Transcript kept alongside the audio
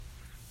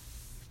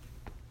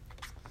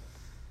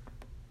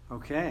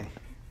Okay,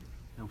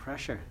 no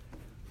pressure.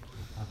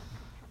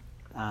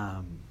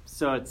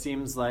 So it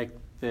seems like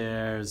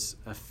there's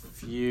a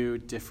few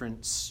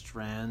different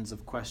strands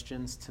of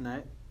questions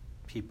tonight.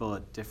 People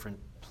at different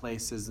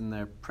places in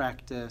their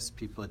practice,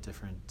 people at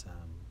different, I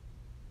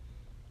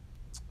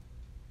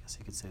guess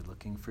you could say,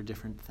 looking for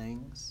different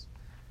things.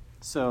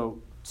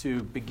 So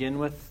to begin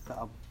with,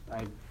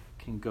 I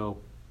can go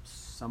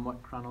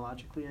somewhat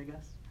chronologically, I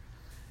guess.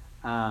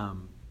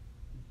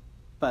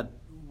 But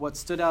what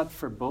stood out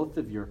for both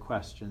of your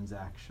questions,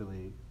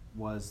 actually,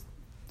 was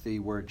the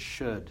word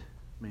should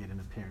made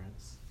an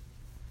appearance.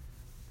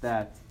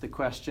 That the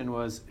question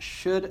was,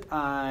 should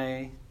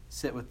I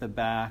sit with the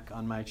back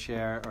on my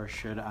chair or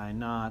should I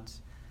not?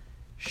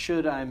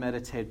 Should I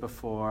meditate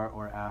before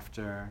or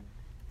after?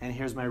 And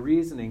here's my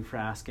reasoning for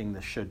asking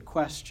the should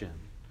question.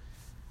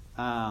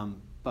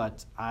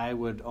 But I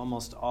would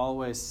almost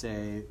always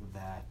say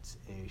that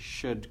a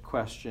should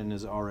question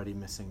is already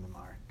missing the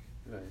mark.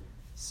 Right.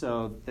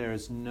 So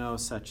there's no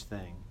such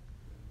thing.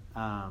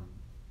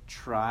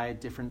 Try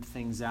different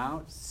things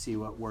out, see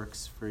what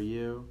works for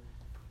you.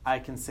 I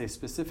can say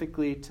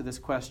specifically to this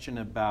question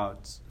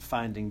about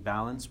finding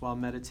balance while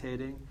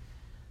meditating,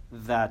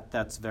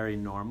 that's very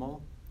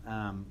normal.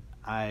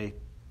 I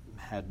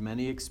had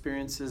many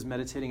experiences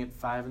meditating at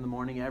 5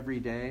 a.m. every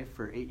day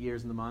for 8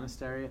 years in the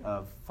monastery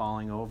of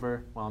falling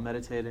over while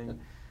meditating.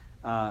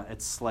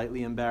 It's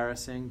slightly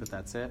embarrassing, but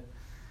that's it.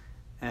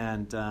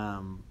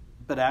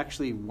 But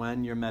actually,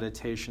 when your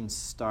meditation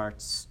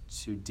starts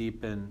to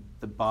deepen,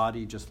 the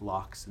body just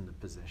locks into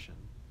position.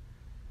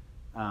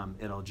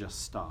 It'll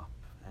just stop,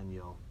 and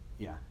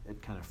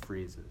it kind of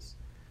freezes.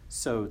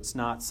 So it's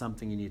not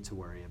something you need to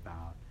worry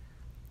about.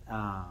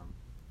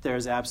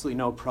 There's absolutely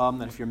no problem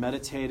that if you're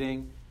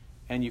meditating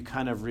and you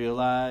kind of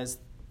realize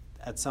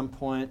at some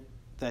point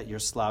that you're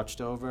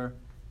slouched over,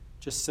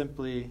 just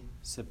simply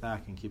sit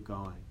back and keep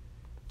going.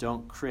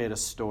 Don't create a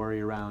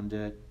story around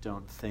it.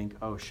 Don't think,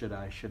 oh, should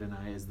I, shouldn't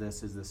I, is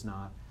this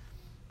not?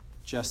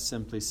 Just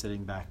simply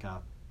sitting back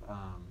up.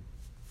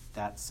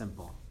 That's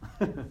simple.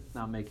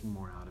 Not making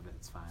more out of it,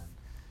 it's fine.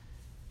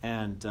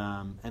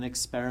 And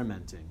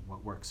experimenting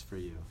what works for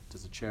you.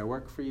 Does a chair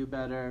work for you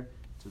better?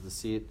 Does the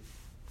seat?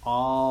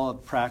 All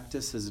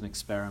practice is an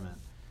experiment.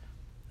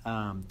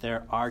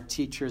 There are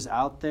teachers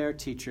out there.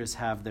 Teachers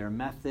have their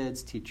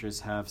methods.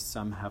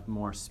 Some have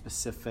more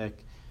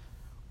specific,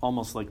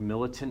 almost like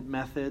militant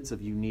methods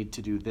of you need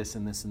to do this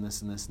and this and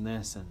this and this and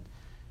this.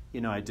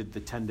 And, I did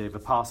the 10-day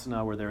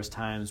Vipassana where there's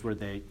times where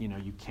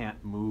you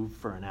can't move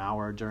for an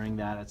hour during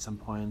that at some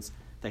points.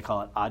 They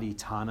call it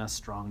adhitthana,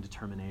 strong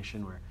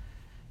determination, where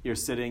you're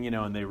sitting,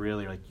 and they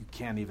really you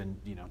can't even,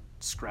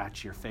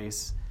 scratch your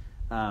face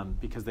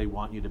because they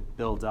want you to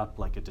build up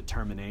like a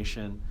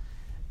determination.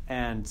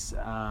 And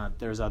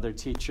there's other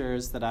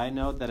teachers that I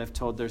know that have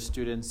told their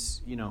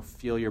students,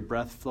 feel your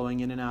breath flowing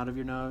in and out of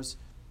your nose,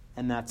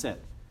 and that's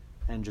it.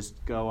 And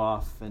just go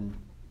off and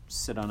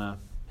sit on a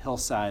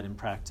hillside and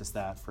practice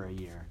that for a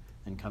year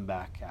and come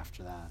back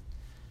after that.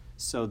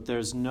 So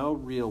there's no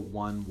real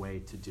one way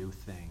to do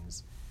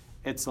things.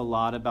 It's a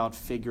lot about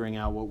figuring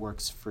out what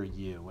works for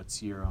you,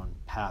 what's your own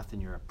path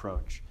and your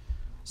approach.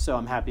 So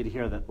I'm happy to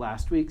hear that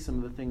last week some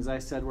of the things I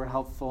said were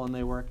helpful and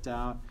they worked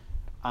out.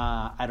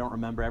 I don't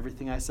remember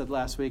everything I said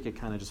last week. It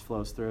kind of just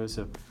flows through.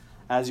 So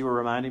as you were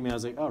reminding me, I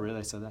was like, oh, really?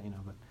 I said that,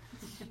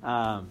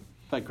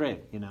 but great,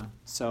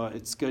 So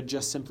it's good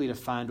just simply to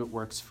find what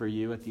works for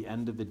you. At the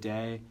end of the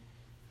day,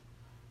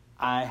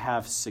 I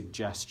have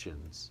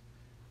suggestions.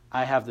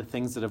 I have the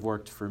things that have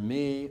worked for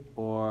me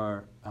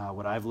or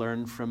what I've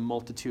learned from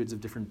multitudes of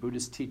different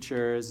Buddhist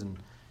teachers and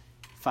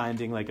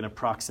finding like an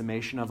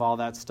approximation of all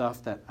that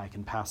stuff that I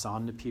can pass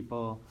on to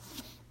people.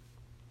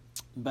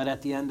 But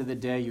at the end of the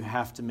day, you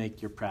have to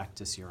make your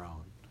practice your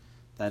own.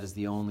 That is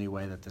the only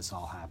way that this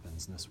all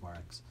happens and this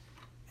works.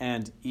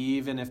 And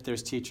even if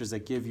there's teachers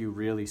that give you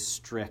really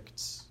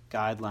strict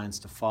guidelines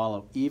to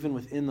follow, even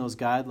within those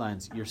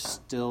guidelines, you're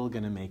still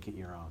going to make it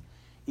your own.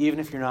 Even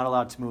if you're not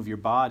allowed to move your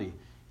body,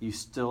 you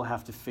still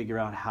have to figure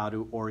out how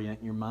to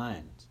orient your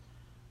mind,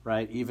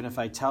 right? Even if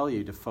I tell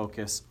you to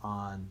focus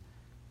on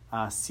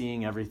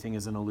seeing everything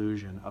as an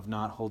illusion, of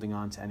not holding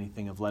on to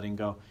anything, of letting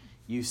go,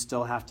 you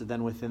still have to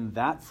then within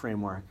that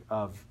framework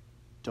of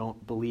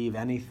don't believe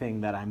anything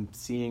that I'm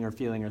seeing or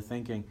feeling or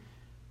thinking,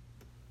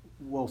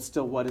 well,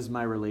 still, what is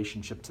my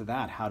relationship to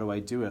that? How do I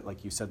do it?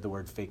 Like you said the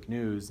word fake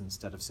news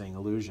instead of saying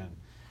illusion.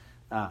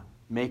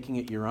 Making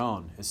it your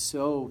own is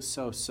so,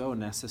 so, so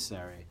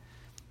necessary.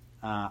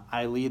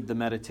 I lead the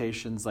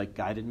meditations like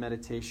guided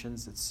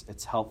meditations.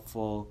 It's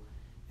helpful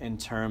in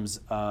terms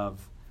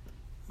of,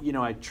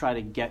 I try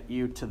to get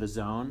you to the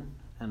zone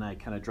and I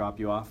kind of drop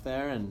you off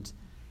there and,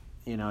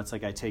 it's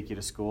like I take you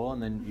to school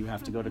and then you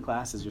have to go to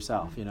classes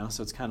yourself,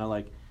 So it's kind of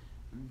like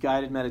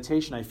guided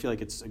meditation. I feel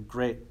like it's a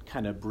great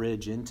kind of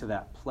bridge into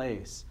that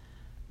place.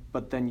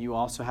 But then you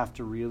also have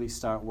to really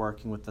start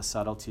working with the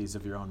subtleties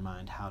of your own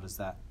mind. How does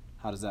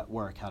that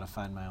work? How to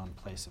find my own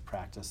place of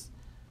practice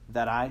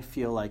that I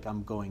feel like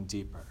I'm going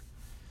deeper.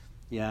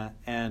 Yeah,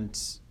 and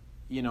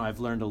I've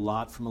learned a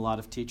lot from a lot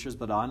of teachers,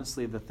 but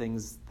honestly, the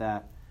things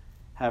that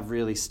have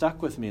really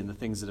stuck with me and the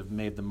things that have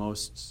made the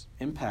most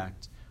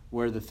impact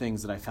were the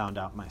things that I found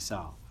out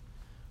myself,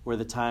 were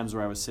the times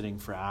where I was sitting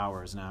for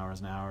hours and hours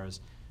and hours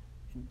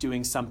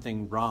doing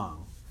something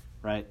wrong,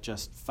 right?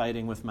 Just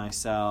fighting with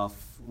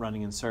myself,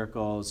 running in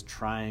circles,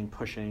 trying,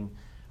 pushing,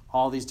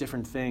 all these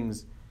different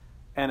things.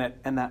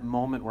 And that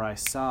moment where I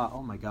saw,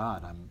 oh my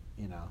God,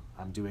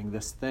 I'm doing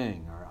this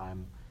thing, or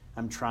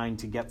I'm trying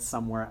to get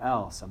somewhere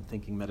else. I'm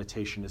thinking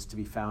meditation is to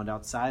be found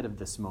outside of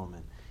this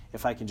moment.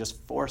 If I can just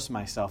force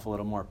myself a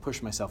little more,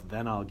 push myself,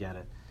 then I'll get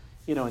it.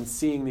 And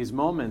seeing these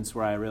moments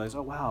where I realize,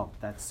 oh wow,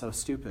 that's so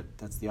stupid.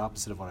 That's the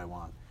opposite of what I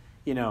want.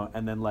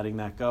 And then letting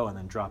that go and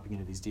then dropping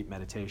into these deep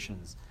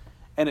meditations.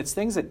 And it's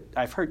things that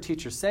I've heard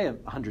teachers say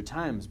 100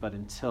 times, but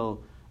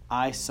until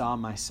I saw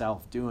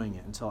myself doing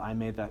it, until I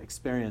made that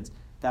experience,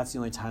 that's the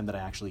only time that I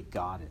actually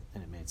got it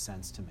and it made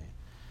sense to me.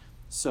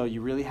 So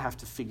you really have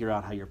to figure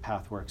out how your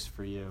path works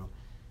for you.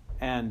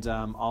 And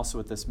also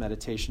with this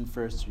meditation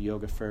first or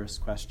yoga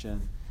first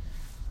question,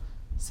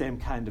 same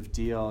kind of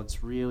deal.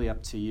 It's really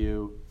up to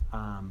you.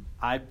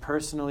 I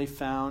personally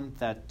found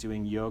that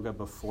doing yoga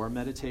before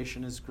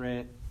meditation is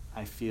great.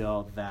 I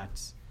feel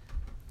that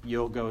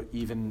yoga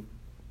even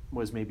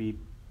was maybe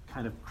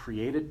kind of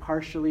created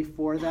partially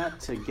for that,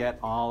 to get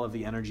all of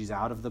the energies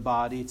out of the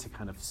body, to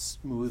kind of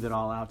smooth it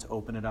all out, to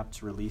open it up,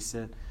 to release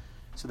it,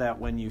 so that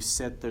when you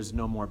sit, there's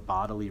no more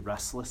bodily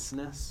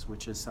restlessness,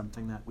 which is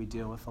something that we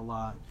deal with a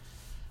lot.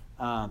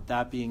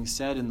 That being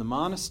said, in the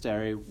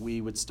monastery, we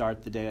would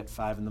start the day at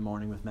 5 in the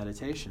morning with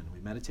meditation.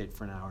 We'd meditate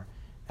for an hour,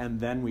 and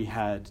then we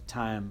had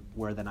time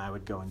where then I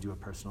would go and do a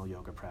personal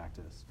yoga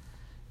practice.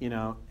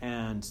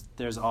 And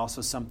there's also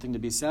something to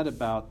be said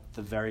about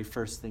the very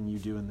first thing you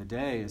do in the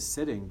day is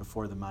sitting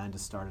before the mind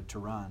has started to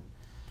run.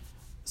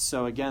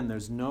 So again,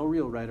 there's no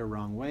real right or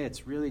wrong way.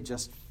 It's really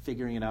just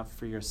figuring it out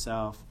for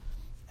yourself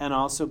and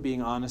also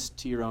being honest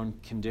to your own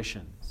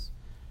conditions,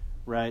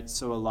 right?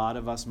 So a lot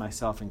of us,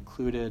 myself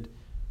included,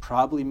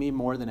 probably me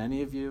more than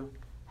any of you,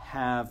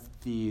 have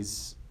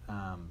these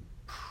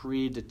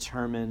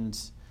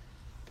predetermined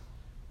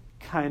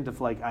kind of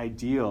like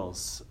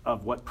ideals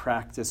of what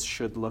practice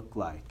should look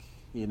like,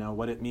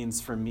 what it means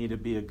for me to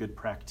be a good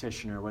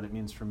practitioner, what it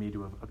means for me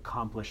to have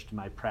accomplished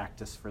my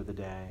practice for the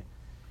day.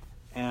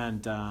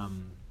 And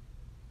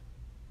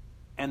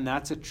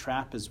that's a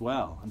trap as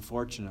well,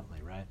 unfortunately,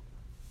 right?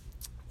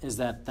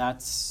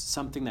 That's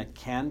something that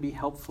can be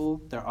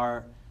helpful.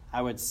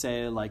 I would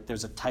say,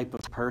 there's a type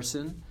of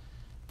person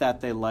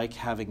that they like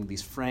having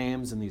these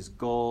frames and these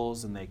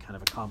goals, and they kind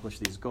of accomplish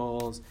these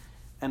goals,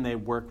 and they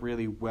work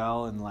really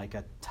well in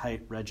a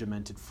tight,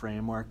 regimented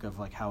framework of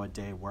how a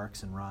day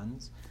works and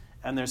runs.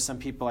 And there's some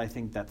people, I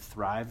think, that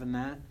thrive in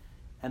that,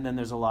 and then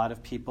there's a lot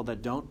of people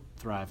that don't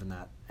thrive in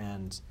that.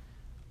 And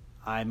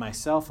I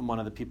myself am one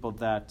of the people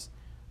that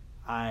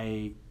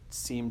I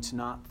seem to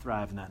not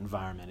thrive in that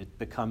environment. It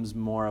becomes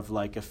more of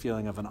a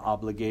feeling of an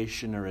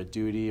obligation or a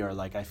duty, or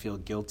I feel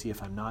guilty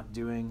if I'm not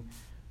doing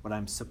what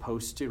I'm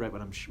supposed to, right?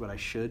 What I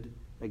should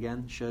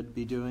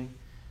be doing.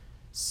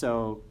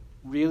 So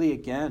really,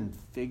 again,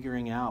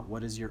 figuring out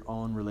what is your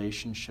own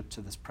relationship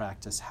to this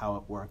practice, how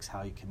it works,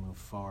 how you can move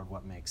forward,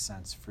 what makes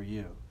sense for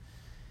you.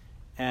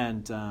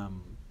 And,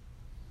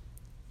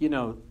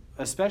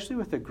 especially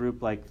with a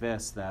group like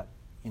this that,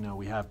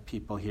 we have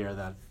people here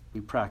that we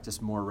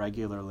practice more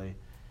regularly.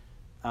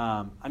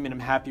 I'm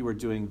happy we're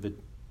doing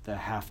the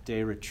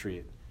half-day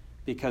retreat,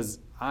 because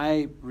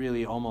I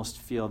really almost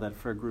feel that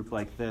for a group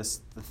like this,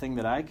 the thing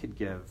that I could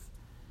give,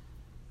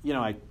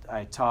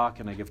 I talk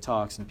and I give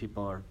talks, and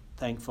people are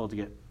thankful to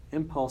get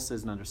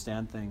impulses and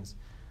understand things.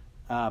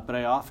 But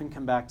I often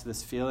come back to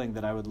this feeling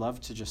that I would love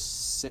to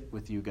just sit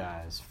with you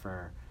guys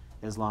for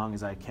as long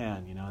as I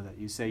can. That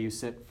you say you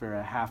sit for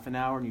a half an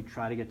hour and you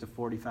try to get to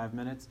 45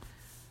 minutes.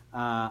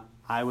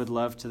 I would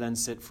love to then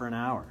sit for an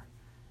hour.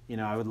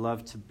 I would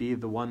love to be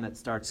the one that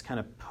starts kind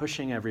of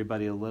pushing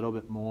everybody a little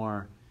bit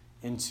more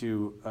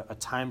into a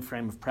time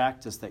frame of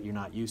practice that you're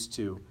not used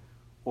to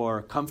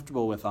or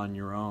comfortable with on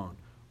your own,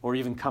 or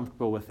even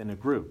comfortable with in a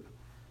group.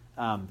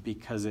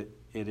 Because it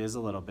is a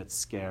little bit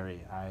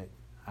scary.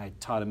 I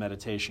taught a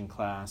meditation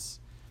class,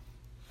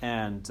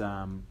 and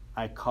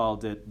I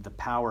called it the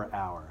Power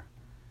Hour,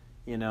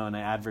 and I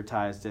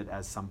advertised it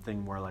as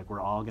something where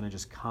we're all going to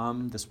just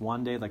come this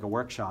one day, like a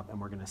workshop, and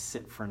we're going to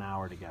sit for an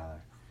hour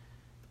together.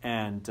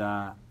 And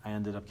I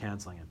ended up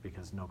canceling it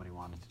because nobody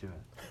wanted to do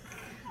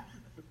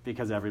it.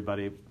 Because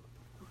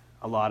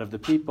a lot of the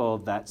people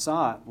that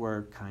saw it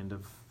were kind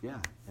of,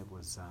 it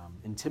was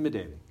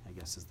intimidating, I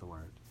guess is the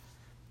word.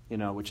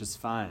 Which is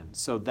fine.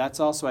 So that's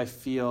also, I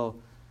feel,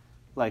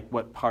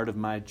 what part of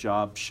my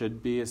job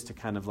should be, is to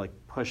kind of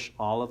push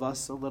all of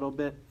us a little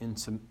bit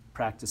into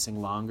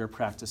practicing longer,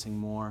 practicing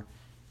more,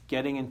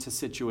 getting into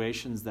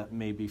situations that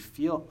maybe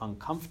feel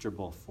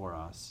uncomfortable for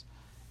us,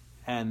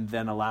 and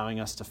then allowing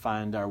us to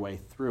find our way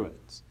through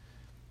it.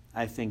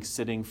 I think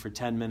sitting for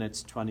 10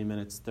 minutes, 20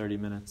 minutes, 30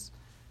 minutes,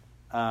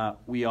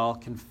 we all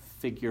can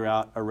figure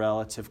out a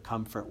relative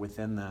comfort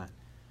within that.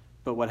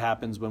 But what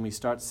happens when we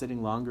start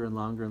sitting longer and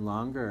longer and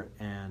longer,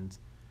 and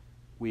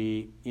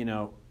we,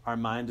 our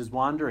mind is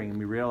wandering, and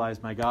we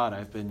realize, my God,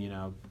 I've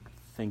been,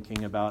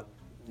 thinking about,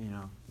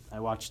 I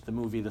watched the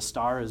movie The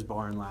Star is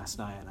Born last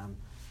night, and I'm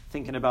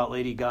thinking about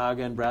Lady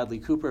Gaga and Bradley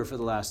Cooper for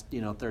the last,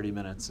 30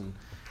 minutes, and,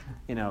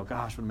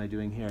 gosh, what am I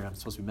doing here? I'm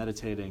supposed to be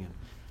meditating,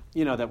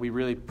 and, that we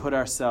really put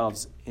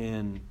ourselves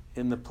in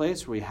the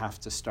place where we have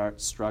to start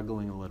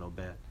struggling a little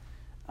bit.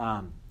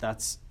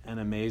 That's an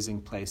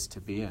amazing place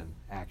to be in,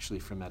 actually,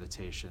 for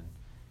meditation.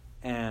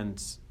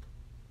 And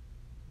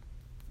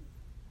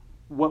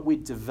what we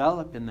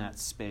develop in that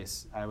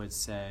space, I would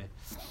say,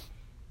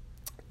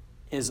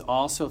 is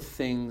also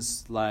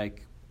things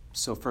like,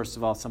 so first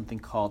of all, something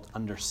called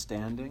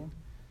understanding.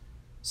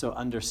 So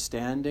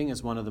understanding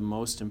is one of the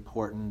most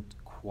important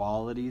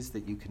qualities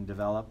that you can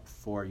develop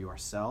for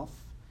yourself,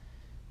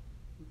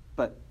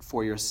 but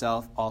for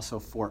yourself, also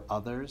for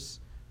others.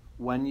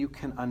 When you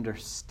can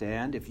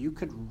understand, if you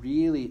could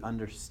really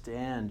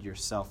understand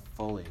yourself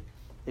fully,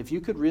 if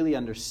you could really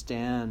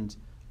understand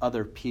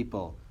other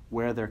people,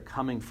 where they're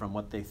coming from,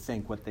 what they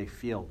think, what they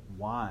feel,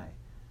 why,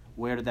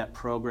 where did that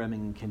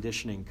programming and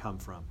conditioning come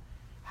from,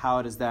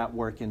 how does that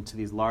work into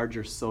these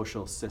larger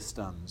social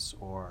systems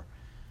or,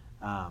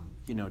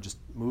 just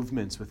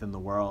movements within the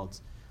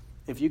world.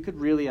 If you could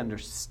really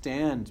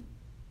understand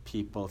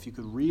people, if you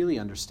could really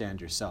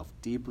understand yourself,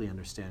 deeply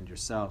understand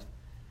yourself,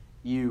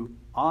 you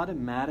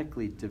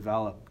automatically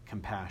develop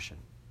compassion.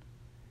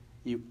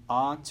 You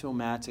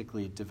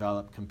automatically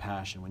develop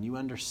compassion. When you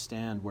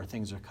understand where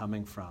things are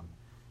coming from,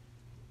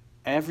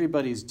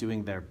 everybody's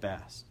doing their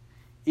best.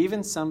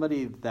 Even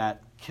somebody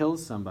that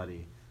kills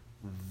somebody,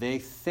 they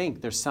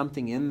think there's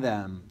something in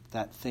them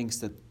that thinks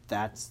that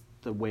that's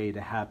the way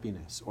to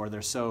happiness, or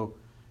they're so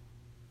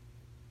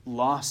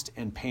lost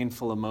in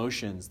painful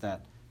emotions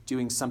that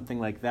doing something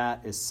like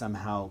that is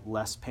somehow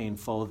less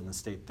painful than the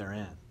state they're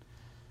in.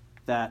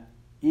 That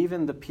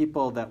even the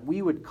people that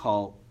we would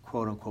call,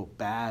 quote-unquote,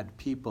 bad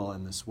people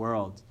in this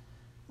world,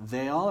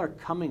 they all are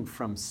coming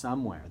from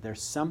somewhere.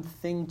 There's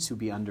something to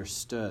be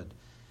understood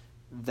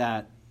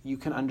that you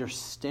can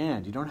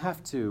understand. You don't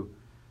have to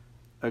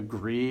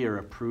agree or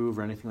approve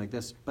or anything like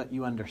this, but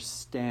you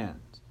understand.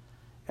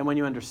 And when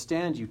you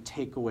understand, you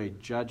take away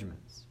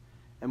judgments.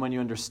 And when you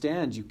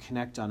understand, you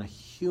connect on a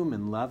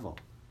human level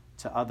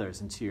to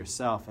others and to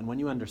yourself. And when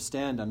you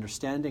understand,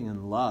 understanding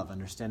and love,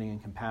 understanding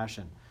and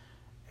compassion,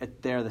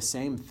 they're the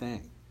same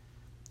thing.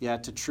 Yeah,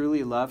 to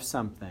truly love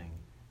something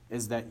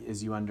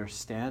is you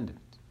understand it.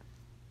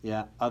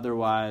 Yeah,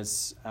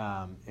 otherwise,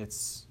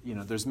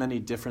 there's many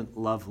different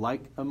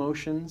love-like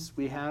emotions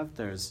we have.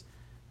 There's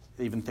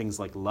even things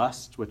like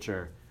lust, which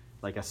are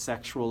like a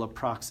sexual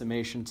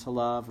approximation to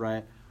love,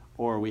 right?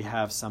 Or we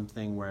have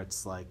something where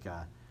it's like,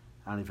 I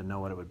don't even know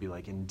what it would be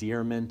like,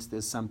 endearment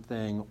is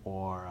something,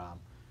 or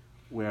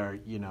where,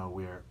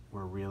 we're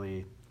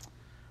really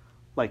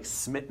like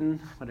smitten,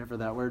 whatever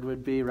that word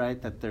would be,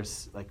 right? That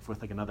there's like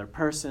with like another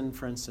person,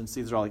 for instance.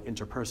 These are all like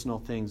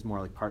interpersonal things, more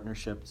like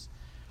partnerships.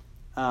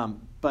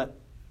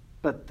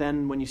 But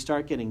then when you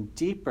start getting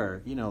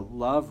deeper,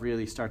 love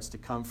really starts to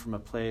come from a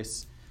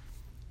place.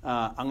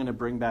 I'm going to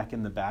bring back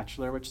in The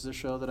Bachelor, which is a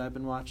show that I've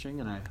been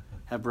watching, and I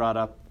have brought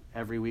up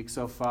every week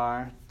so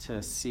far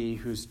to see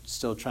who's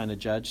still trying to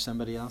judge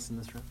somebody else in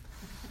this room.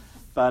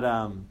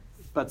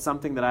 But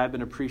something that I've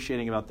been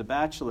appreciating about The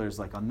Bachelor is,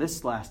 like on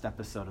this last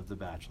episode of The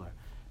Bachelor,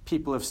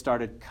 people have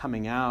started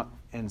coming out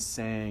and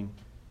saying,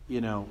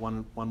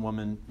 one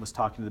woman was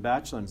talking to The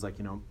Bachelor and was like,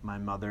 my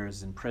mother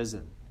is in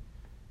prison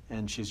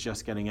and she's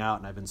just getting out,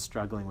 and I've been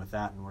struggling with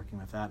that and working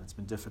with that, and it's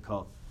been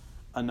difficult.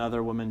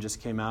 Another woman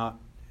just came out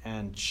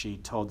and she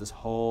told this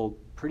whole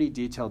pretty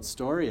detailed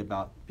story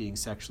about being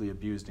sexually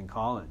abused in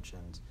college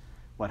and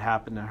what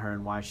happened to her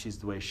and why she's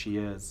the way she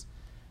is.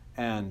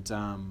 And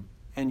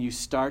you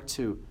start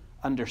to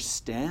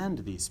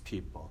understand these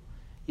people.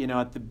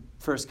 At the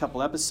first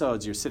couple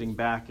episodes, you're sitting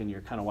back and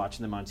you're kind of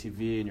watching them on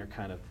TV and you're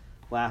kind of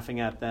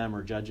laughing at them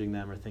or judging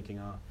them or thinking,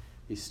 oh,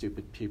 these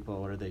stupid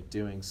people, what are they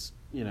doing?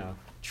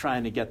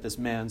 Trying to get this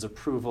man's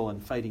approval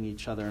and fighting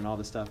each other and all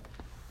this stuff.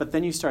 But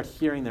then you start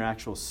hearing their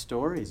actual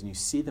stories and you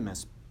see them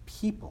as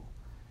people.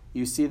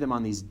 You see them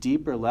on these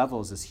deeper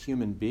levels as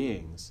human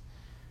beings.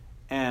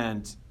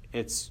 And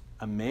it's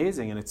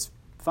amazing, and it's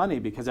funny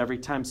because every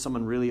time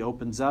someone really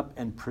opens up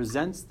and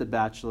presents The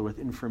Bachelor with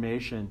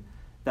information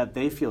that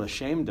they feel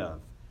ashamed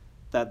of,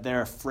 that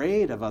they're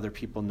afraid of other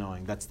people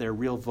knowing, that's their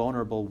real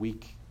vulnerable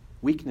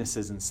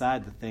weaknesses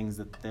inside, the things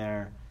that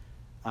they're,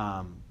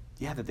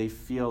 that they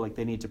feel like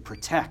they need to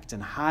protect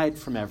and hide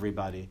from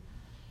everybody.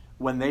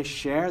 When they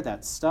share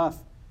that stuff,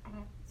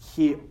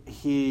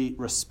 he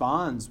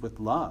responds with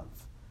love.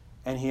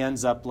 And he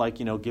ends up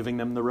giving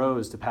them the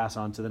rose to pass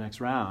on to the next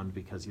round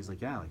because he's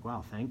like,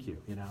 wow, thank you,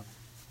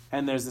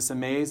 And there's this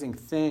amazing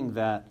thing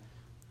that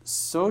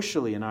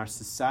socially in our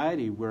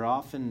society, we're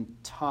often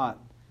taught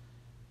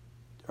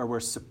or we're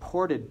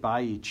supported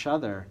by each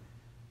other.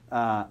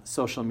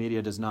 Social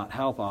media does not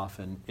help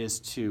often, is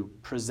to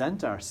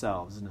present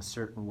ourselves in a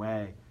certain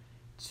way,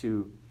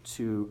 to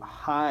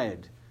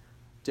hide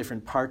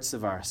different parts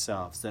of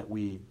ourselves that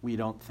we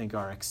don't think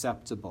are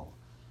acceptable.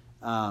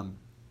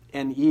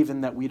 And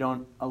even that we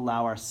don't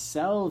allow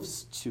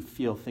ourselves to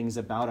feel things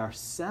about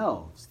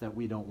ourselves that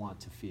we don't want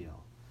to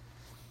feel.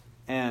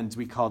 And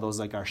we call those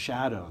like our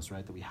shadows,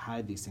 right? That we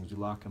hide these things, we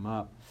lock them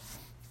up.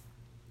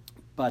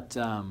 But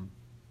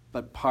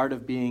part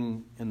of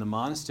being in the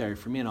monastery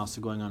for me, and also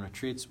going on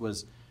retreats,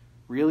 was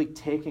really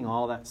taking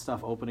all that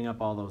stuff, opening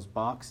up all those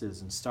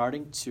boxes and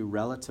starting to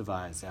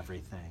relativize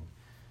everything.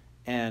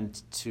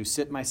 And to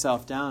sit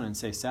myself down and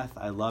say, Seth,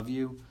 I love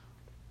you.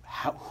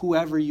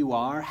 Whoever you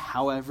are,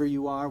 however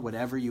you are,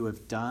 whatever you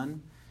have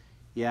done.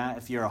 Yeah,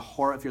 if you're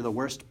if you're the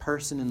worst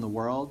person in the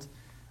world,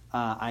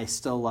 I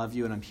still love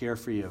you and I'm here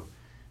for you.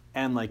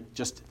 And like,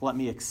 just let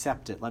me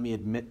accept it. Let me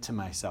admit to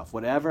myself.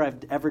 Whatever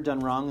I've ever done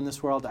wrong in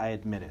this world, I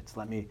admit it.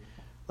 Let me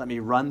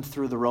run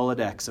through the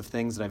Rolodex of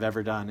things that I've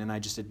ever done, and I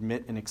just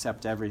admit and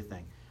accept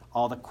everything.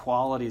 All the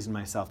qualities in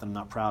myself that I'm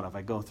not proud of,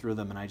 I go through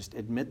them and I just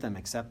admit them,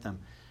 accept them,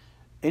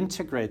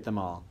 integrate them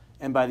all.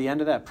 And by the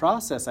end of that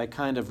process, I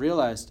kind of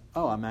realized,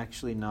 oh, I'm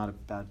actually not a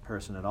bad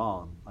person at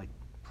all. I'm like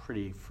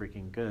pretty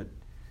freaking good.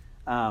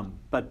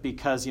 But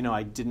because,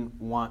 I didn't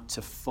want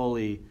to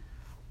fully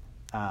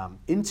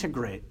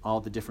integrate all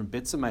the different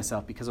bits of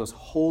myself, because I was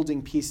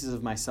holding pieces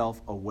of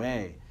myself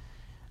away,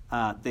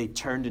 they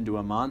turned into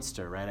a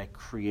monster, right? I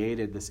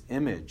created this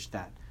image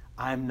that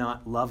I'm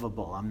not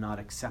lovable, I'm not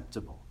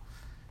acceptable.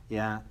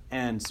 Yeah,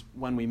 and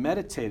when we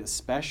meditate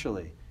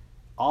especially,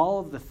 all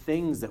of the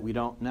things that we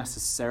don't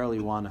necessarily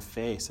want to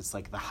face, it's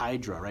like the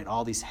Hydra, right?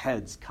 All these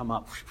heads come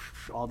up,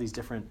 all these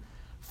different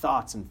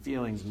thoughts and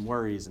feelings and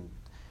worries,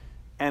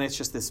 and it's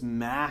just this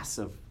mass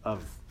of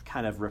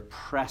kind of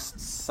repressed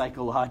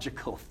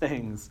psychological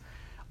things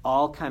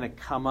all kind of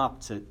come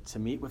up to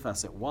meet with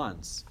us at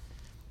once.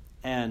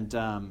 And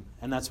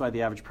that's why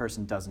the average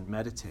person doesn't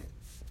meditate,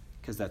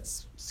 because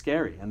that's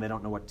scary and they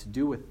don't know what to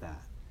do with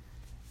that.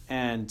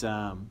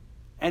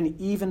 And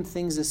even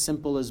things as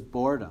simple as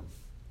boredom,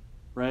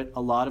 right?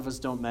 A lot of us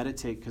don't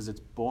meditate because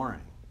it's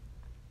boring.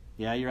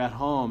 Yeah, you're at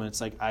home and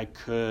it's like, I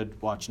could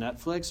watch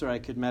Netflix or I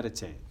could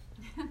meditate.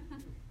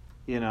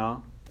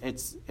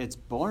 It's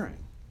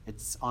boring.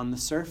 It's on the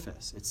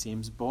surface. It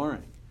seems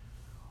boring.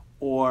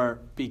 Or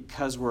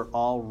because we're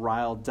all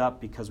riled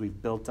up because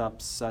we've built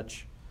up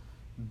such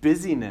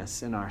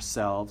busyness in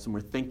ourselves and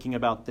we're thinking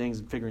about things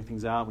and figuring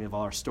things out, we have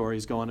all our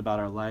stories going about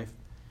our life,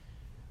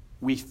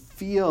 we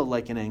feel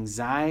like an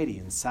anxiety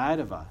inside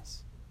of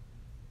us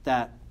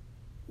that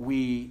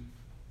we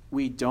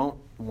don't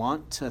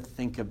want to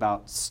think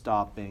about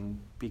stopping,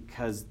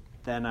 because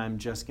then I'm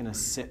just going to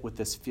sit with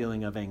this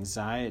feeling of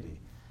anxiety.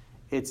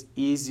 It's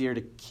easier to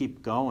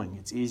keep going.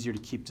 It's easier to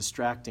keep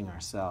distracting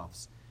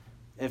ourselves.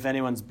 If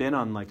anyone's been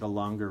on like a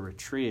longer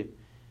retreat,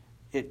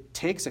 it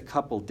takes a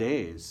couple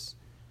days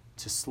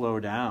to slow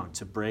down,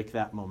 to break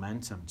that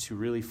momentum, to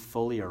really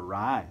fully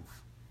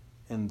arrive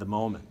in the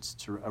moment,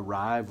 to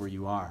arrive where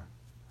you are.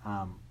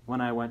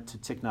 When I went to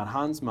Thich Nhat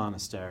Hanh's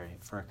monastery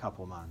for a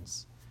couple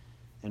months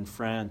in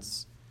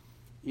France,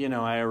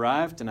 I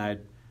arrived and I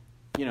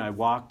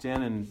walked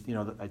in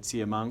and, I'd see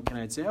a monk and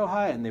I'd say, oh,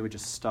 hi, and they would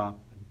just stop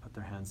and put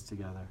their hands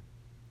together.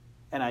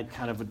 And I'd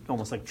kind of would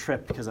almost like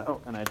trip because,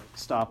 and I'd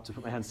stop to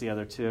put my hands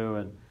together too.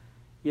 And,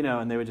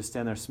 and they would just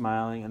stand there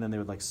smiling, and then they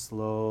would like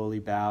slowly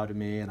bow to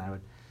me, and I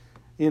would,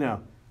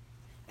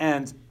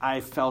 and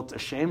I felt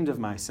ashamed of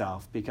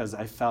myself because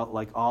I felt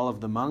like all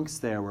of the monks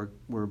there were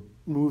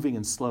moving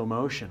in slow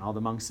motion, all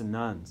the monks and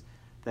nuns,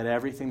 that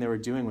everything they were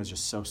doing was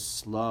just so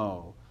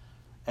slow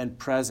and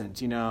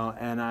present,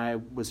 and I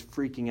was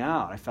freaking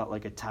out. I felt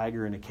like a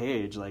tiger in a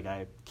cage, like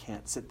I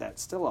can't sit that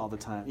still all the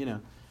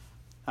time,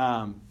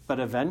 But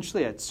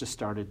eventually it's just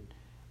started,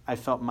 I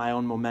felt my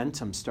own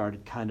momentum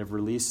started kind of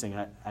releasing.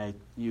 I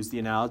used the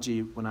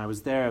analogy when I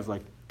was there of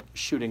like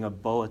shooting a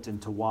bullet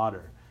into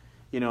water.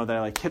 That I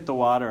like hit the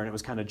water and it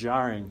was kind of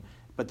jarring,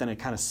 but then it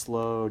kind of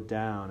slowed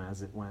down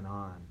as it went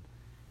on.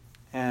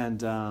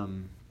 And,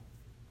 and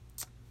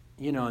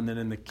then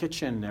in the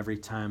kitchen, every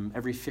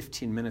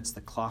 15 minutes,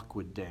 the clock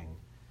would ding.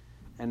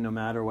 And no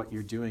matter what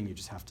you're doing, you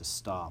just have to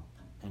stop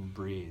and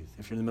breathe.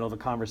 If you're in the middle of a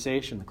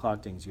conversation, the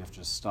clock dings, you have to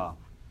just stop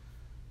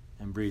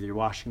and breathe. You're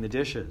washing the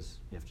dishes,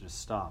 you have to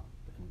just stop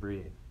and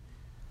breathe.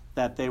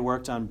 That they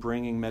worked on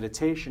bringing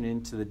meditation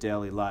into the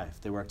daily life.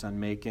 They worked on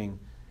making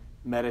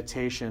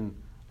meditation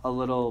a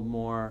little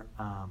more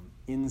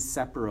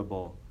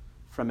inseparable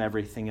from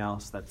everything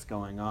else that's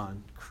going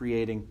on,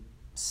 creating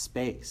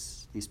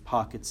space, these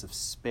pockets of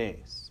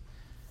space.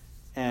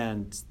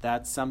 And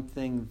that's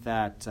something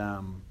that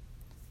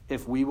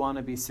if we want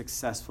to be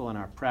successful in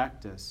our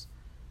practice,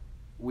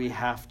 we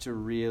have to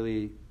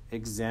really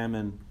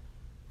examine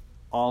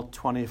all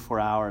 24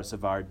 hours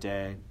of our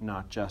day,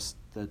 not just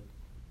the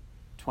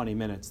 20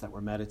 minutes that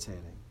we're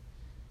meditating.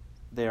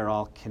 They are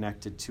all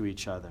connected to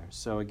each other.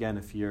 So again,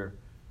 if you're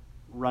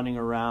running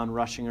around,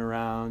 rushing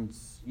around,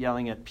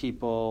 yelling at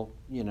people,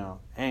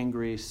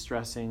 angry,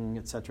 stressing,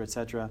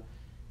 etc.,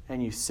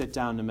 and you sit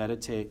down to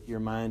meditate, your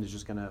mind is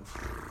just going to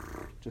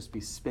just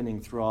be spinning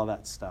through all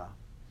that stuff.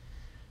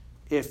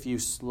 if you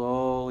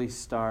slowly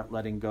start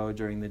letting go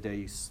during the day,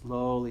 you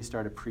slowly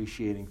start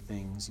appreciating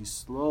things, you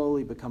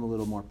slowly become a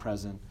little more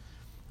present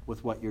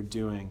with what you're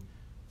doing,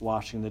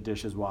 washing the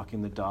dishes,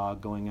 walking the dog,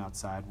 going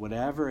outside,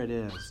 whatever it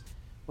is,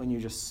 when you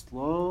just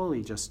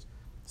slowly just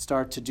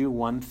start to do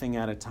one thing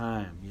at a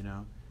time, you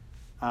know.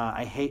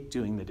 I hate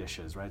doing the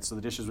dishes, right? So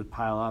the dishes would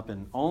pile up,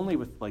 and only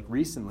with, like,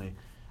 recently,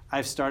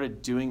 I've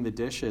started doing the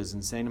dishes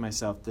and saying to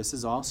myself, this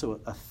is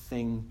also a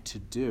thing to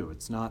do.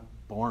 It's not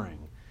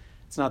boring.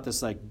 It's not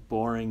this, like,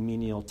 boring,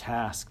 menial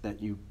task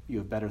that you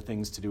have better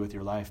things to do with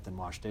your life than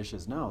wash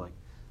dishes. No, like,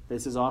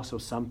 this is also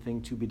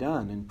something to be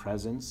done in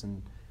presence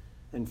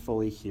and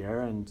fully here,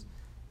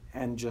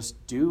 and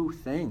just do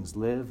things,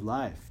 live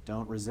life.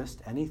 Don't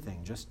resist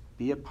anything. Just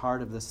be a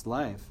part of this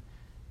life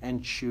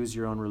and choose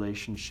your own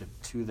relationship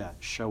to that.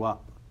 Show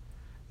up,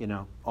 you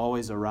know,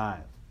 always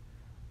arrive.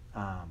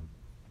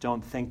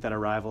 Don't think that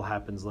arrival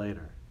happens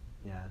later.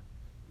 Yeah.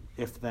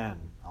 If then,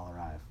 I'll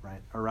arrive,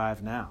 right?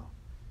 Arrive now.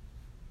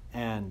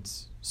 And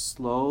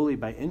slowly,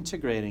 by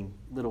integrating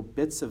little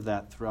bits of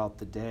that throughout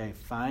the day,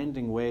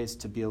 finding ways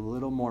to be a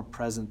little more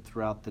present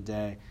throughout the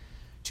day,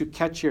 to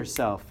catch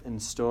yourself in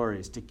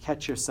stories, to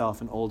catch yourself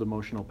in old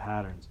emotional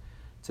patterns,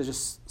 to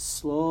just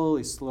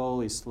slowly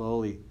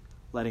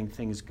letting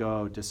things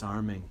go,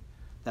 disarming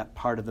that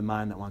part of the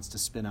mind that wants to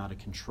spin out of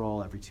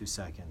control every 2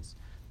 seconds.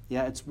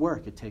 Yeah, it's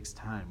work. It takes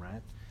time,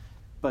 right?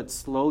 But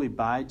slowly,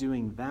 by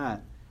doing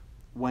that,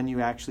 when you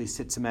actually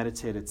sit to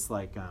meditate, it's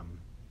like, I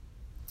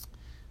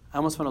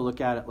almost want to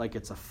look at it like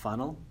it's a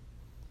funnel,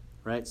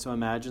 right? So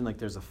imagine like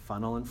there's a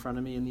funnel in front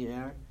of me in the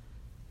air,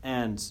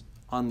 and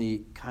on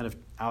the kind of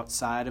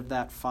outside of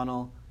that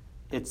funnel,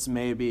 it's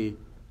maybe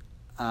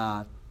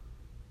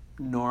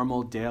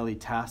normal daily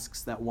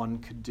tasks that one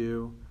could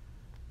do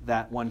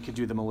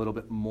them a little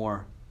bit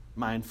more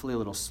mindfully, a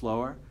little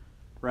slower,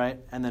 right?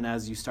 And then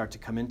as you start to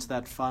come into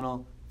that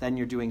funnel, then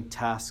you're doing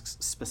tasks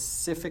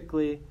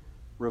specifically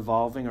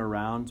revolving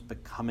around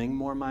becoming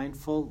more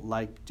mindful,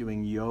 like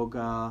doing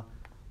yoga,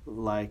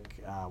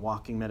 like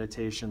walking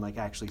meditation, like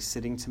actually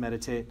sitting to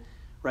meditate,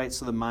 right?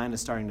 So the mind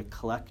is starting to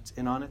collect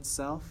in on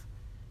itself.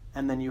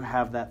 And then you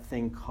have that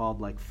thing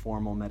called like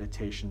formal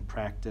meditation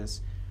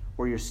practice,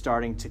 where you're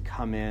starting to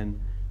come in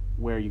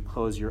where you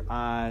close your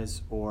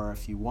eyes, or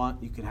if you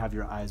want, you could have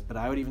your eyes. But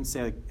I would even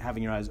say like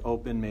having your eyes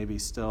open maybe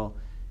still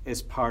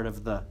is part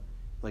of the,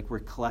 like we're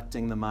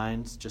collecting the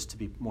mind just to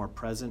be more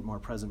present.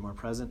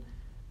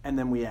 And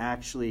then we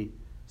actually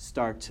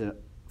start to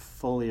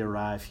fully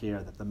arrive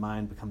here, that the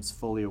mind becomes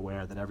fully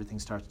aware, that everything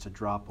starts to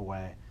drop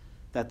away,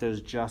 that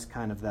there's just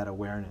kind of that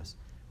awareness,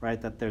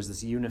 right? That there's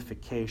this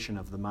unification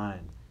of the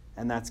mind.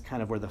 And that's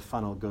kind of where the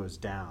funnel goes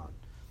down.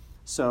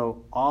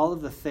 So all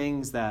of the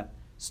things that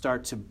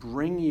start to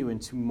bring you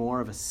into more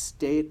of a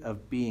state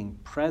of being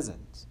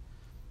present,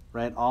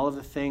 right? All of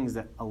the things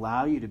that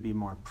allow you to be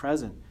more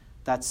present,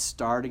 that's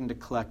starting to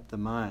collect the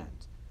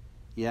mind.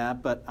 Yeah,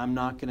 but I'm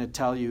not going to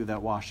tell you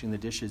that washing the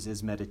dishes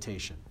is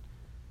meditation.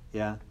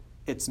 Yeah,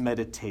 it's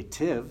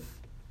meditative.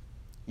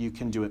 You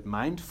can do it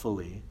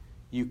mindfully.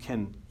 You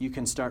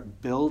can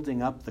start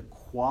building up the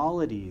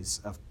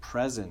qualities of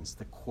presence,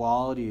 the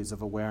qualities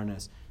of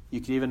awareness. You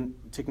could even,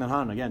 Thich Nhat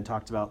Hanh, again,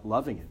 talked about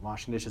loving it,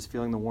 washing dishes,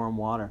 feeling the warm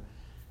water,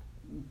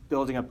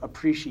 building up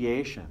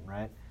appreciation,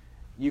 right?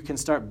 You can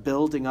start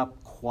building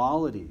up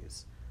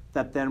qualities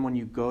that then when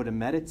you go to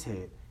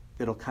meditate,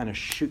 it'll kind of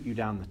shoot you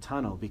down the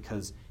tunnel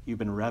because you've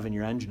been revving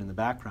your engine in the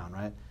background,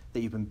 right?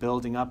 That you've been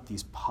building up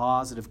these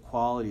positive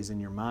qualities in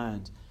your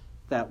mind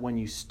that when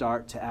you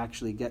start to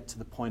actually get to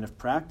the point of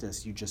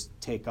practice, you just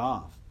take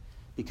off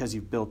because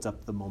you've built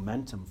up the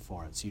momentum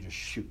for it. So you just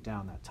shoot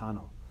down that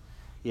tunnel.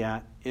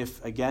 Yeah,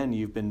 if, again,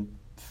 you've been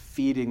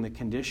feeding the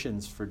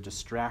conditions for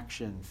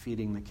distraction,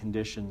 feeding the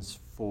conditions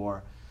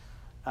for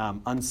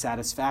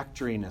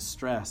unsatisfactoriness,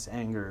 stress,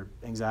 anger,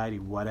 anxiety,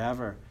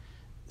 whatever,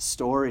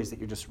 stories that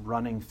you're just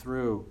running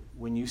through,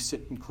 when you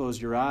sit and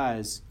close your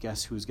eyes,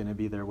 guess who's going to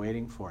be there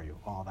waiting for you?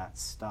 All that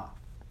stuff.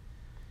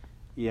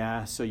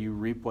 Yeah, so you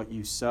reap what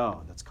you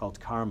sow. That's called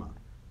karma.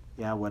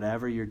 Yeah,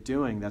 whatever you're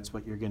doing, that's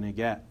what you're going to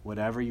get.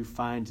 Whatever you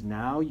find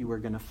now, you are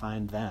going to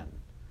find then.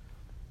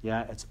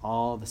 Yeah, it's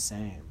all the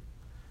same.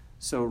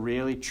 So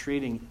really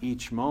treating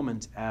each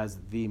moment as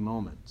the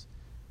moment,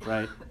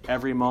 right?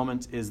 Every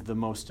moment is the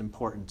most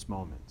important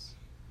moment,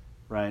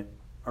 right?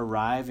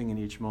 Arriving in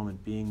each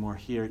moment, being more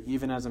here,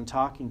 even as I'm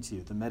talking to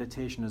you, the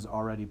meditation has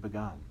already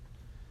begun.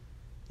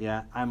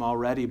 Yeah, I'm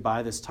already,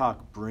 by this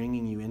talk,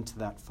 bringing you into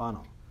that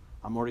funnel.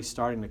 I'm already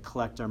starting to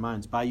collect our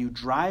minds. By you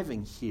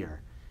driving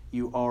here,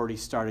 you already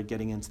started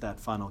getting into that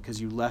funnel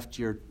because you left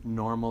your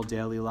normal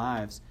daily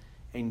lives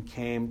and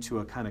came to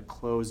a kind of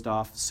closed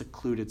off,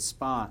 secluded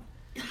spot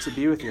to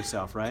be with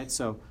yourself, right?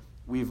 So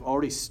we've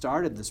already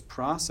started this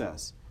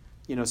process.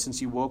 You know,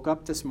 since you woke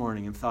up this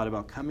morning and thought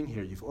about coming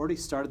here, you've already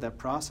started that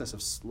process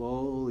of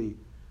slowly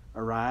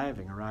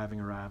arriving.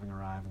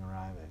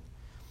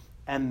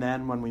 And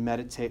then when we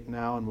meditate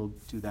now, and we'll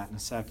do that in a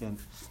second,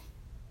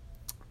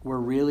 we're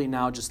really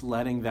now just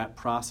letting that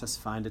process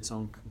find its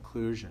own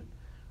conclusion,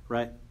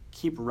 right?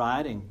 keep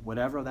riding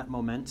whatever that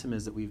momentum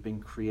is that we've been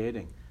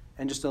creating,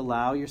 and just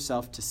allow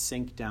yourself to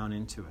sink down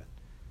into it.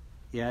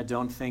 Yeah,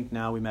 don't think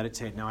now we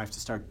meditate, now I have to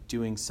start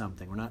doing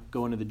something. We're not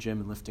going to the gym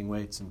and lifting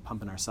weights and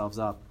pumping ourselves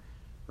up,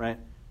 right?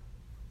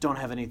 Don't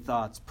have any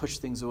thoughts, push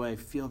things away,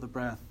 feel the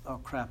breath. Oh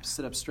crap,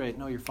 sit up straight.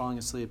 No, you're falling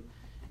asleep.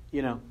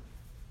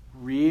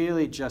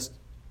 Really just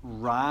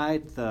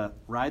ride the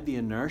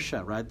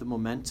inertia, ride the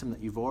momentum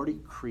that you've already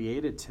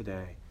created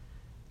today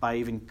by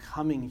even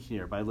coming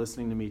here, by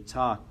listening to me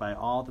talk, by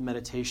all the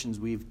meditations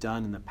we've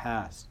done in the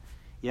past.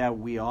 Yeah,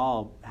 we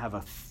all have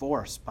a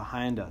force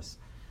behind us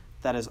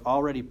that is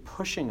already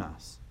pushing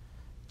us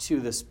to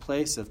this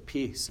place of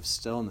peace, of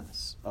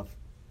stillness, of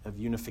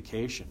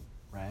unification,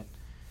 right?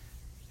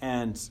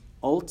 And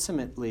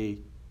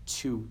ultimately,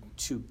 to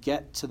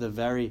get to the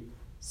very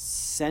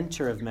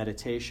center of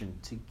meditation,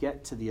 to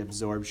get to the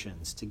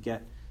absorptions, to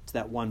get to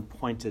that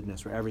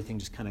one-pointedness where everything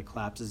just kind of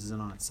collapses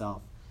in on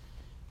itself,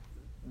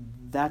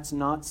 that's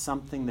not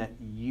something that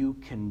you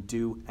can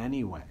do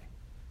anyway.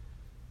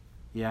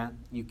 Yeah?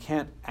 You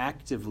can't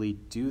actively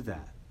do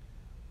that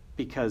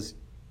because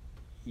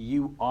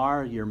you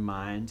are your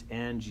mind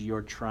and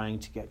you're trying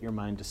to get your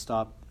mind to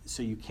stop,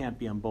 so you can't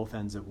be on both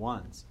ends at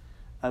once.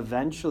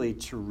 Eventually,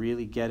 to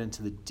really get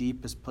into the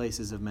deepest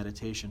places of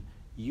meditation,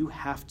 you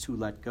have to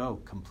let go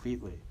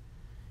completely.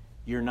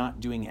 You're not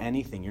doing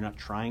anything. You're not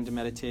trying to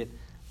meditate.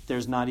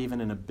 There's not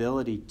even an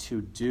ability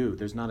to do.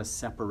 There's not a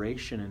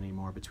separation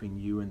anymore between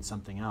you and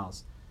something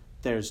else.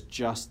 There's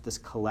just this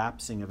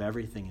collapsing of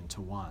everything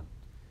into one.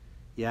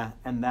 Yeah,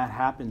 and that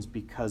happens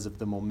because of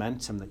the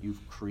momentum that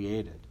you've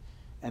created,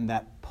 and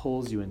that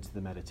pulls you into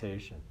the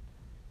meditation.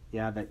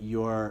 Yeah, that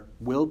your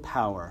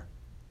willpower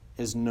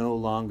is no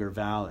longer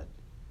valid.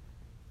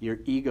 Your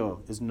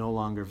ego is no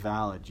longer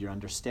valid. Your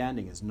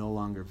understanding is no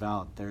longer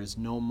valid. There is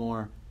no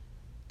more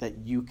that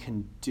you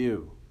can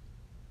do.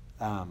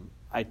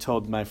 I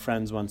told my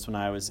friends once when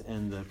I was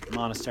in the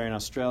monastery in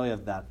Australia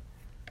that,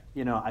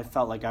 I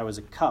felt like I was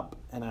a cup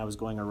and I was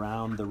going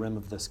around the rim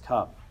of this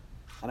cup.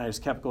 And I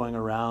just kept going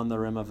around the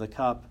rim of the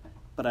cup,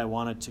 but I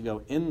wanted to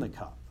go in the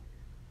cup,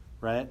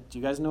 right? Do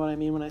you guys know what I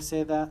mean when I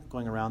say that?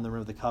 Going around the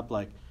rim of the cup,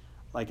 like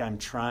I'm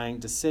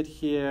trying to sit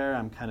here,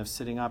 I'm kind of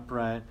sitting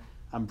upright,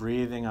 I'm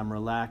breathing, I'm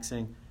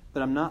relaxing,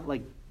 but I'm not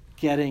like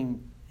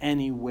getting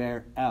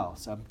anywhere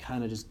else. I'm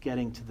kind of just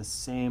getting to the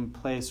same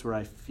place where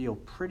I feel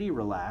pretty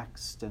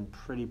relaxed and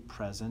pretty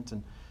present,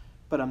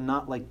 but I'm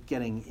not like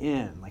getting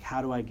in. Like,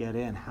 how do I get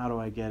in? How do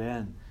I get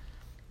in?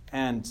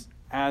 And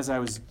as I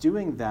was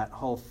doing that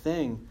whole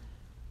thing,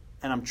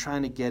 and I'm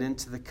trying to get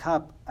into the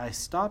cup, I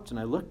stopped and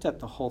I looked at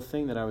the whole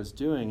thing that I was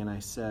doing and I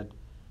said,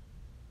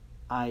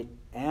 I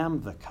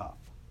am the cup.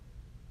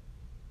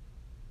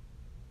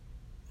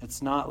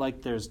 It's not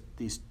like there's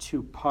these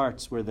two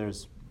parts where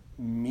there's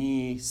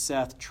me,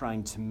 Seth,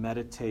 trying to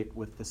meditate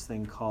with this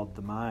thing called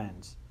the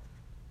mind.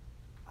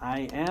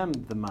 I am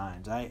the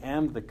mind. I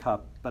am the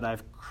cup, but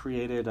I've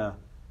created a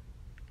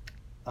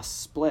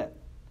split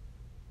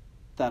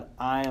that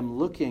I am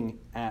looking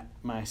at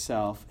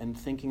myself and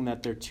thinking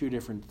that they're two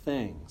different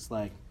things.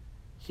 Like,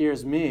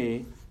 here's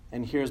me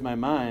and here's my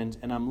mind,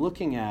 and I'm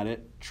looking at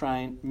it,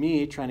 trying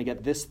to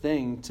get this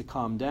thing to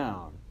calm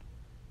down.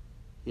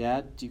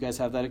 Yeah? Do you guys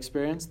have that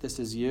experience? This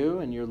is you,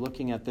 and you're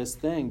looking at this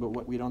thing, but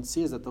what we don't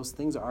see is that those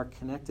things are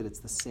connected. It's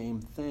the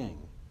same thing.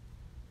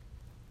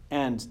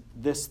 And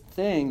this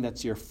thing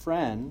that's your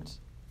friend,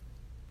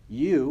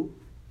 you,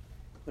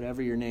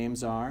 whatever your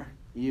names are,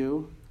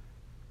 you,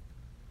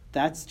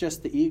 that's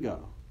just the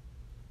ego.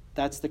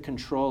 That's the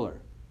controller.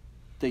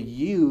 The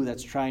you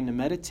that's trying to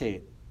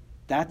meditate,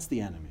 that's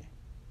the enemy.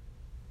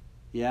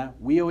 Yeah?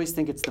 We always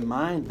think it's the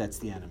mind that's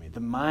the enemy. The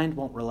mind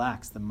won't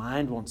relax. The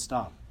mind won't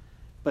stop.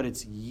 But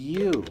it's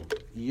you.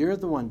 You're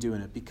the one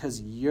doing it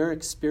because you're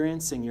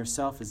experiencing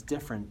yourself as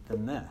different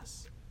than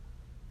this.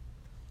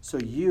 So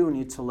you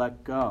need to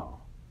let go.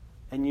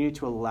 And you need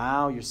to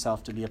allow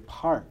yourself to be a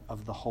part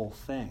of the whole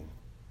thing.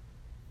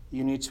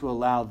 You need to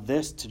allow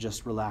this to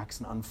just relax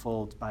and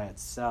unfold by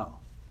itself.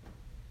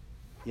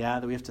 Yeah,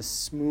 that we have to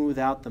smooth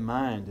out the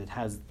mind.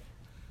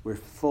 We're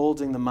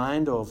folding the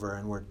mind over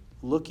and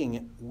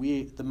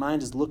the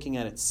mind is looking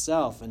at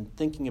itself and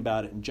thinking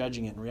about it and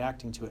judging it and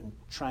reacting to it and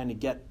trying to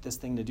get this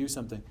thing to do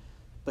something.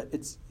 But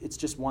it's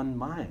just one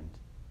mind.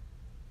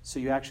 So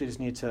you actually just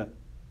need to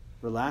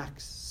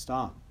relax,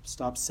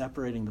 stop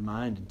separating the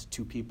mind into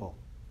two people.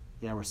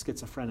 Yeah, we're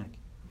schizophrenic.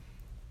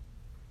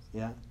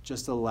 Yeah,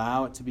 just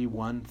allow it to be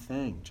one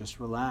thing. Just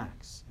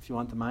relax. If you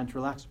want the mind to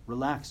relax,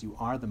 relax. You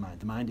are the mind.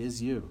 The mind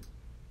is you.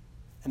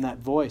 And that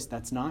voice,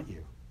 that's not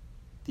you.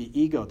 The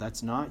ego,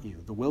 that's not you.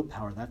 The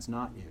willpower, that's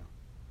not you.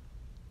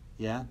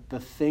 Yeah, the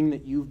thing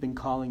that you've been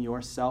calling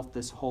yourself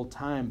this whole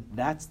time,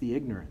 that's the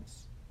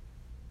ignorance.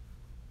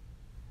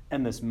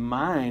 And this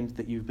mind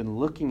that you've been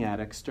looking at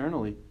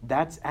externally,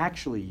 that's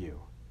actually you.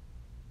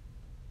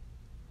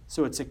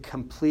 So it's a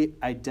complete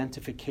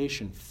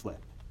identification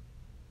flip.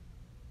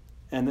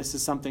 And this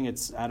is something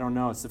it's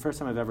the first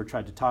time I've ever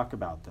tried to talk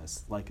about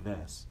this like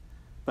this.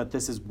 But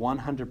this is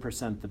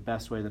 100% the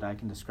best way that I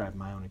can describe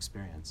my own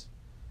experience.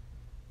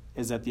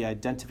 is that the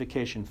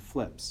identification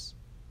flips.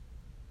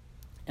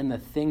 And the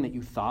thing that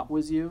you thought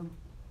was you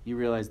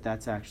realize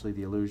that's actually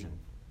the illusion.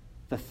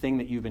 The thing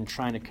that you've been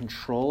trying to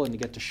control and to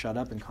get to shut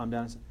up and calm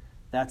down,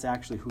 that's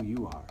actually who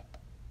you are.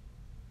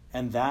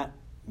 And that,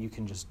 you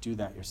can just do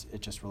that.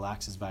 It just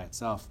relaxes by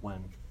itself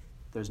when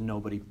there's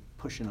nobody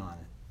pushing on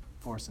it,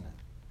 forcing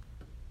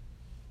it.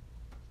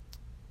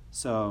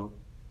 So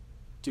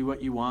do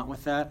what you want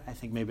with that. I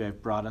think maybe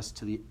I've brought us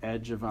to the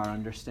edge of our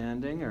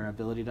understanding or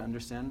ability to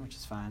understand, which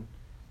is fine.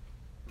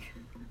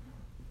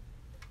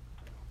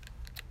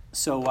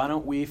 So why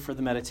don't we, for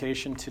the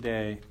meditation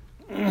today,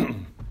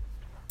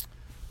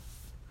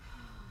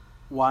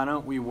 why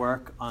don't we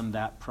work on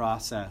that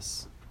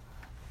process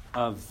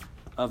of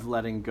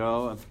letting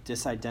go, of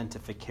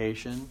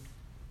disidentification,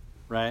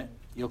 right?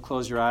 You'll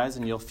close your eyes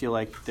and you'll feel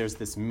like there's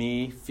this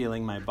me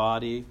feeling my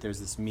body, there's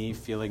this me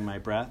feeling my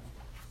breath,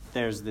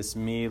 there's this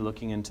me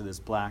looking into this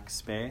black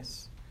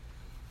space,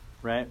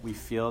 right? We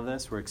feel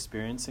this, we're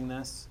experiencing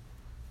this.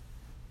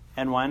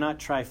 And why not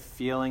try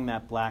feeling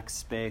that black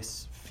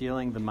space,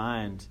 feeling the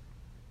mind,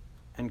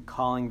 and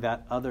calling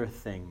that other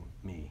thing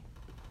me?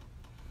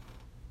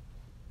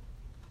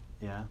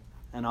 Yeah?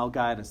 And I'll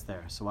guide us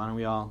there. So why don't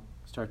we all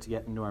start to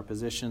get into our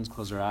positions,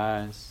 close our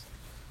eyes,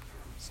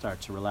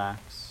 start to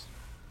relax.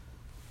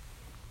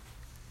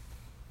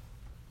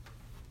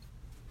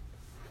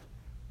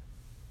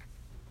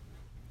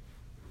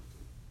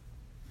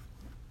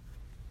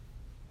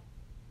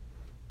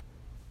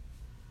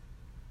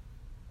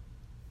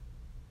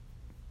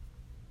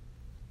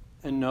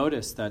 And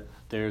notice that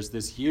there's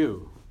this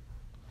you.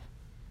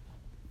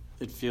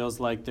 It feels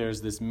like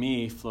there's this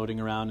me floating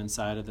around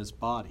inside of this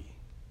body.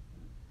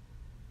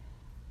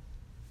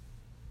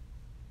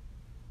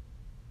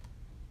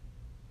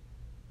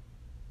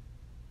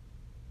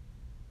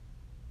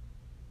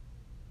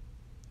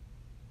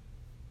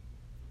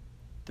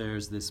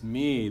 There's this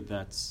me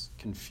that's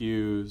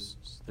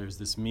confused. There's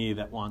this me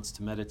that wants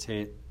to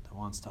meditate, that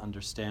wants to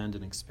understand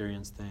and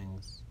experience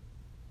things.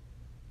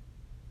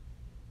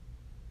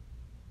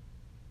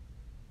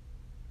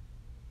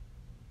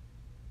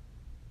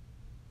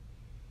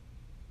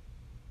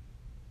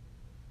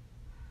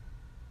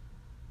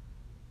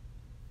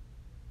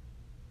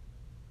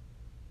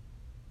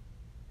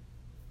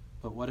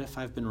 But what if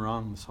I've been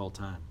wrong this whole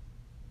time?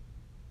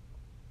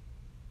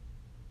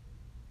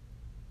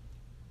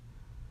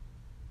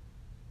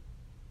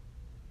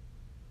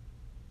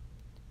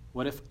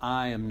 What if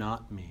I am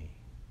not me?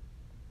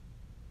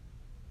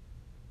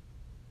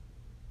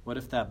 What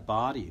if that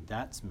body,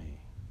 that's me?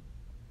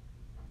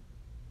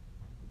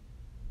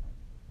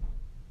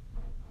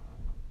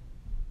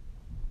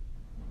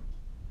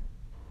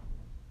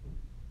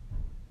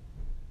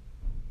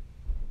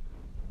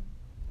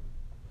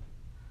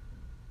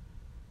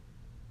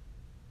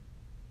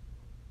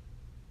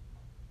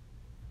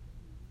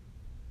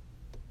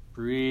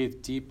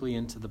 Breathe deeply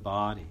into the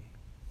body,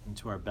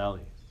 into our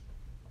bellies.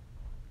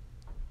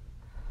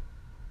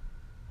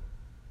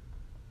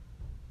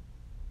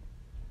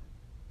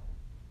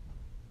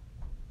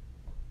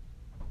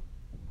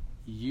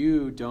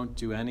 You don't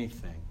do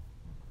anything.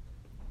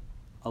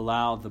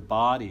 Allow the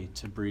body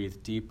to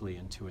breathe deeply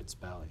into its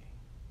belly.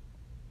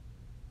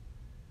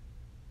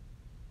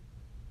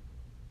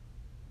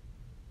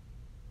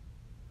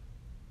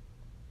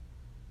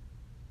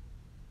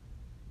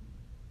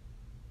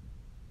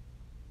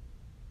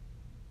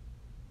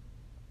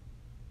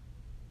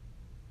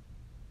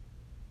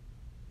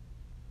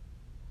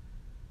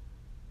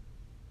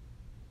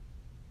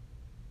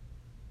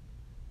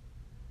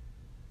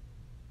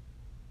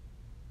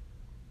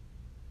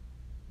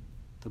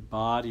 The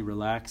body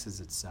relaxes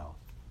itself.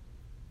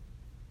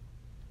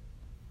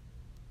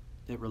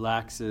 It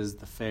relaxes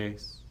the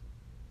face.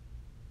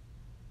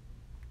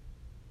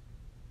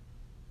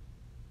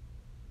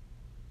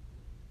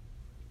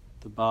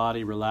 The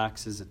body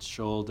relaxes its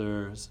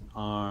shoulders and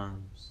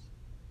arms.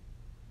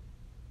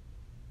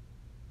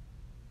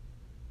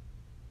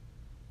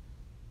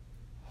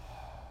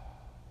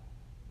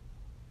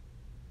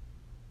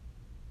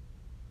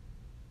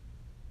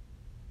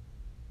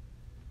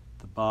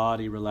 The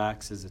body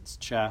relaxes its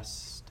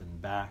chest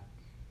and back.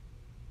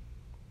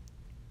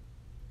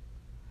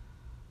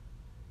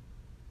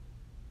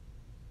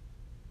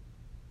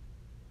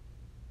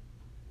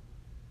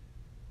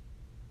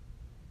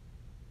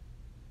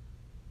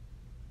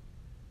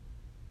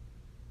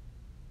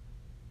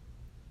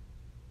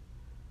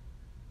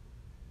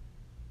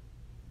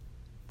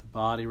 The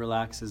body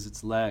relaxes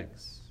its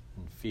legs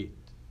and feet.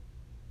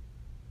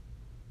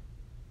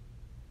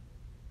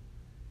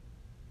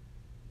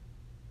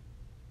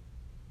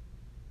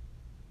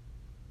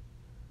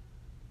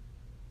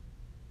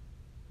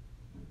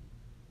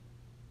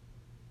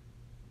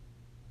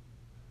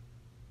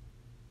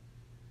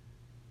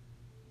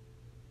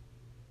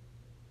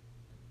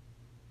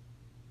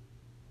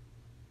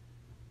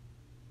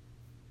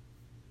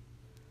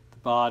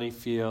 The body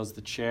feels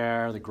the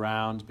chair, the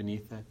ground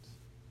beneath it.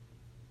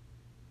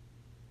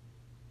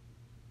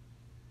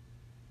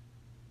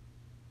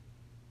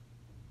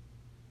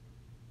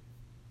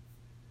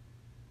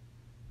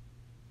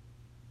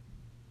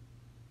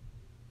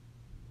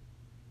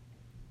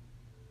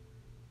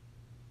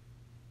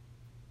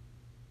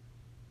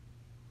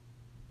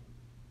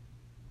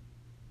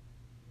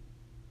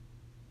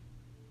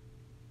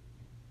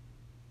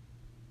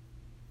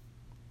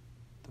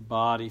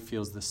 body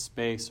feels the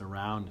space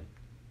around it.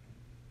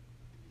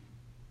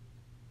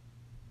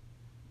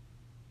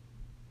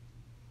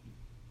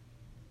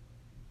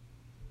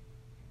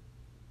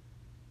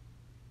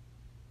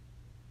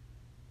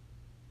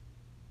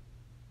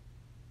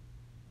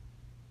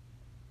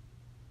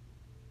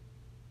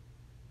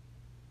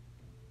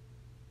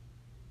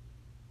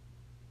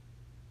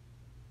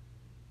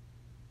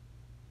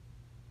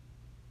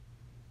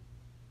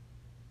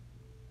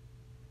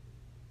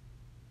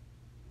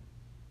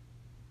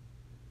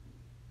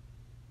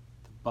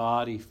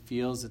 Body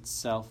feels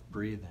itself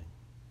breathing.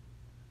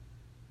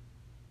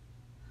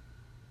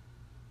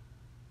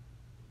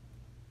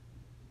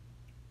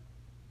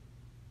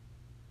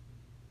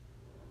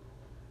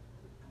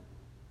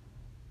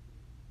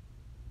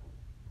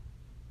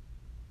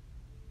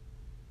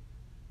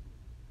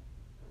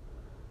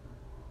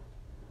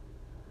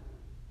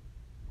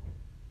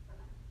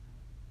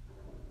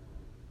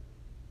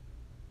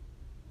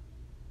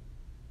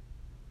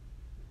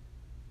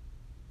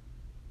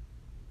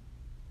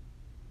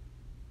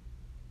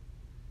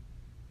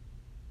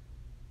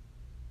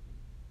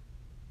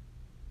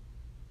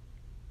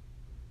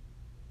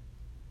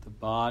 The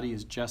body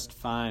is just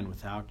fine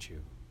without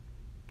you.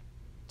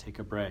 Take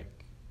a break.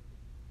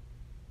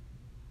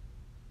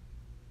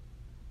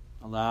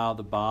 Allow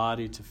the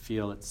body to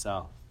feel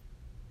itself,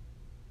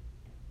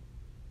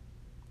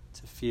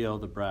 to feel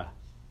the breath.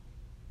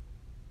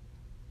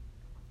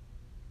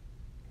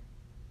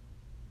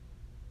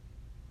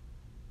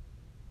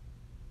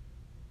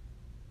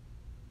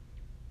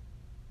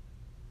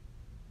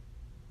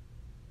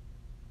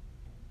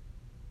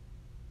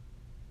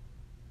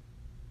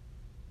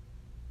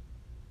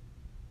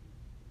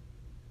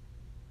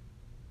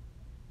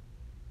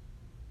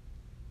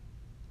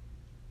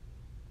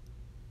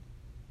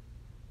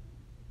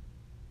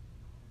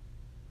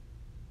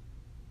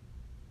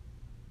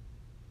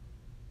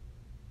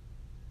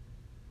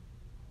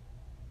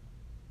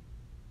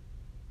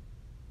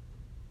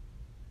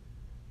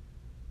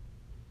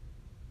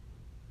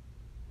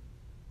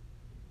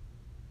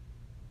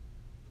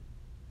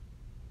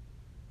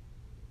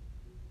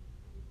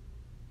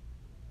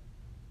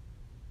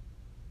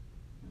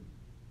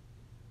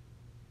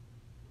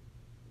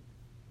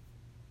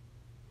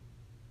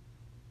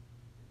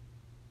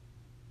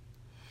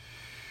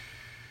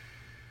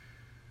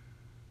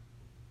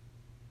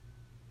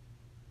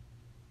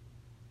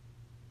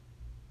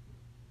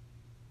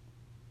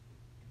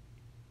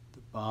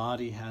 The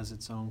body has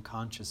its own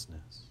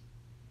consciousness.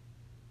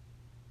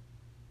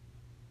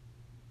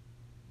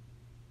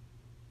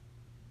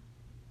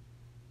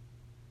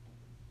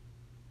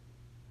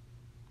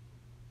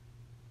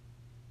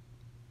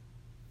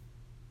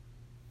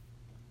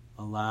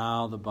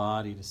 Allow the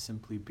body to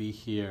simply be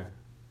here,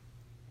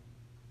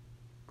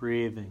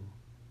 breathing,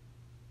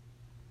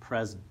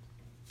 present.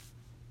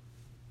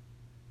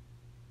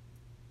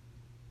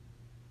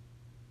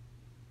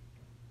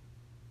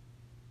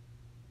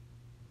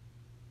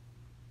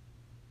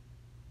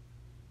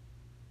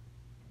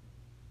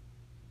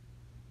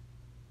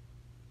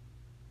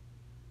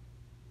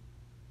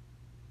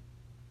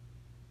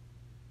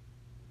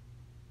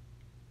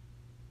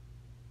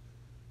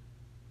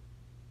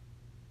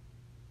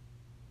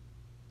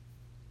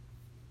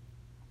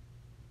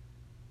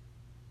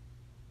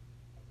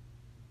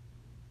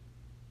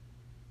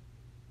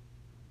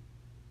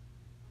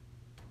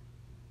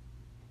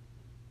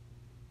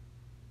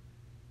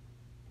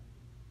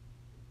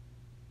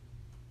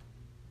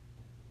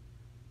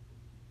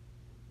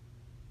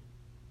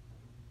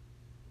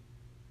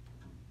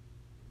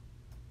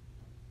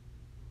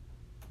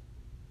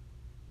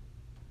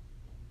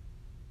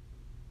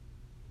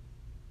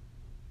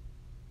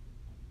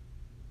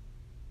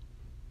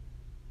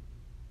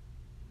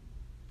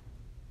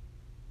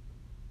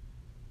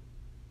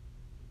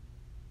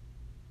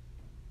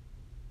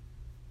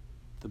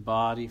 The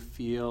body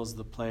feels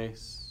the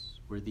place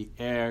where the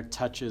air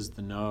touches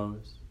the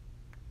nose.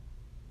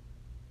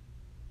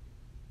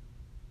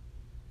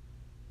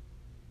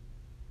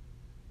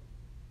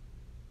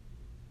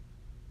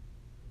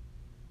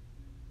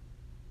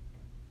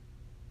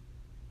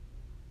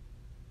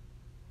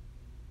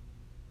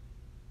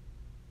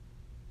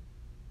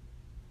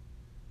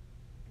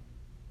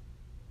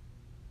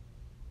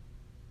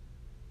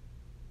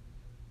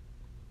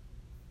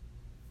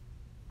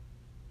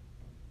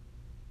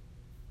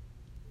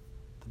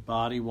 The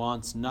body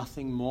wants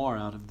nothing more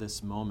out of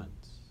this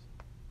moment.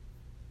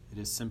 It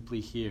is simply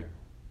here.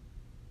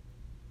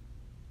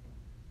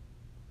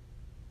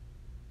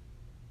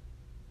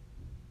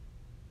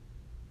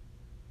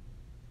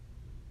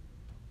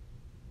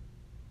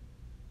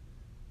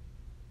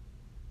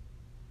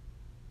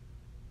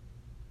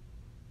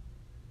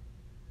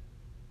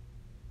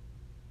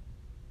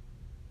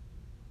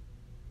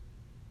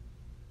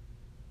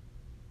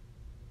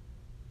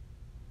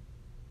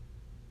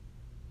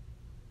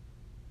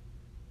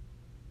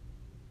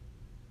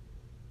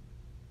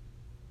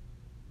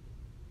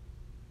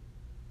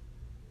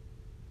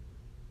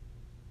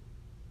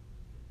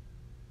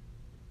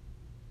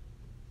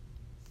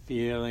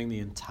 feeling the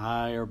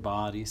entire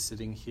body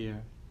sitting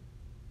here.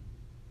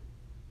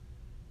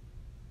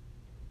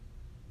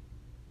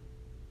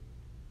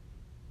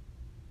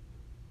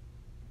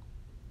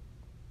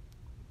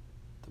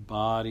 The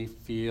body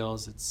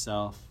feels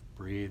itself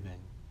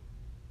breathing.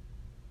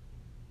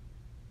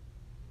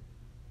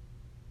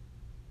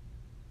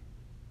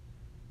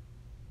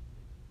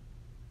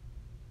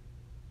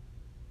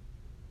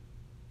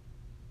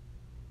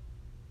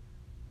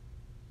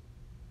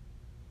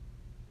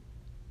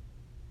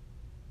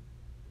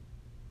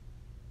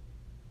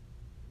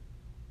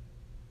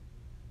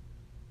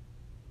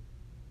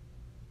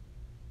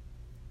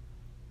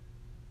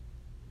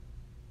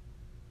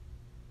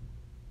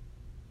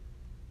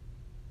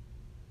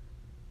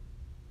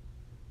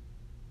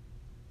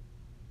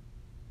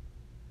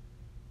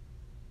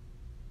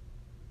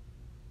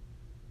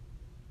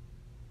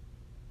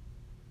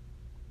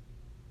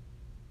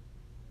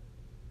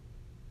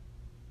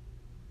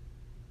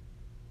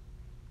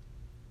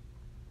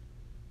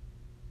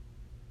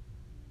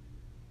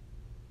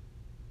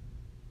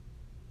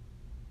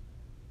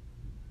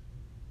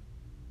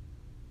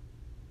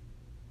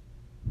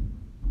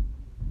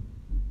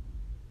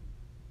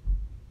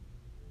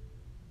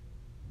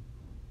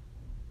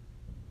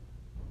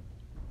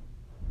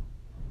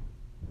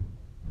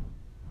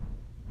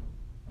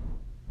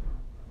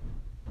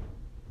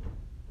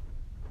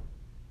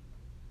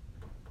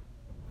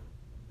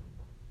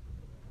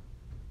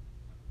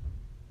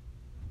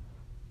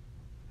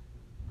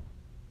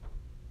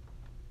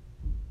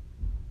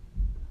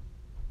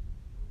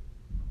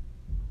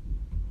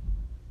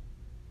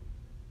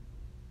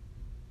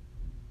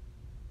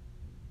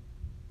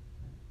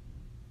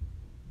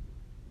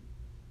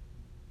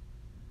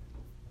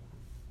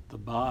 The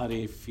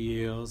body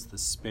feels the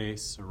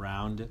space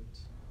around it.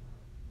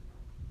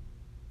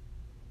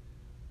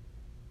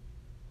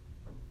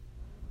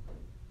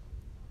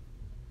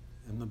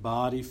 And the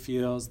body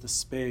feels the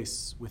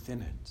space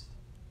within it.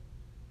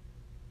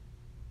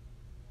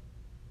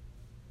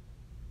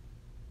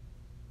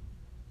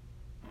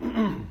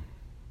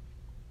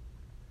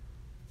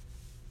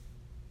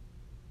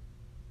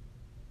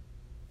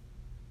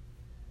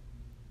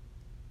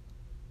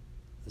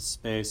 The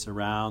space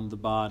around the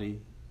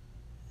body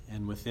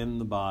and within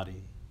the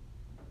body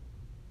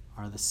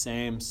are the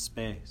same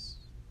space.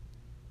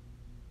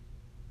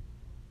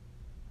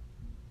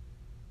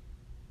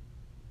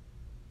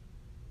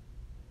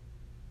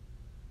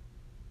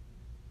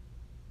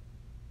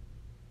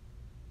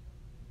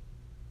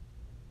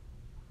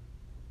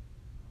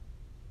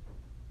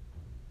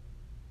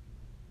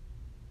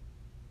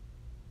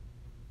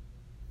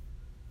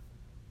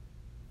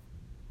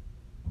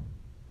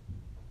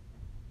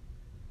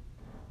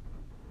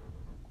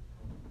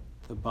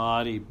 The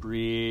body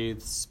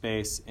breathes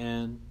space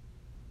in,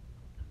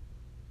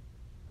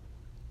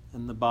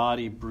 and the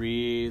body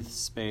breathes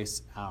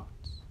space out.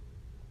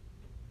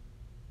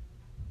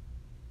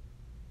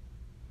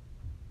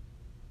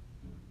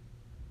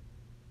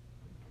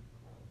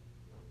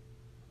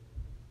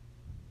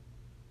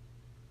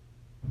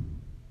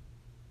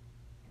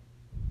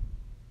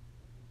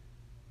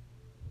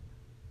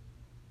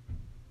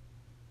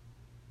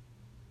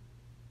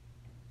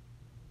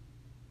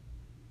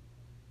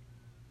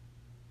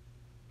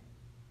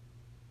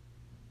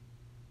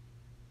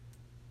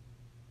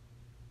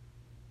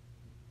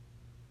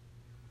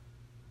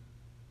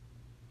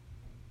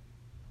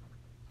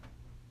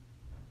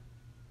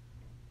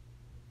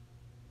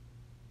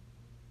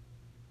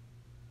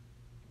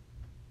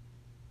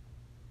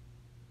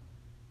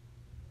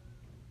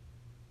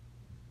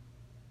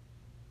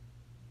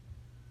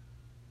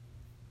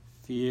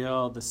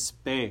 Feel the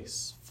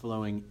space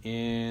flowing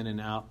in and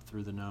out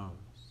through the nose.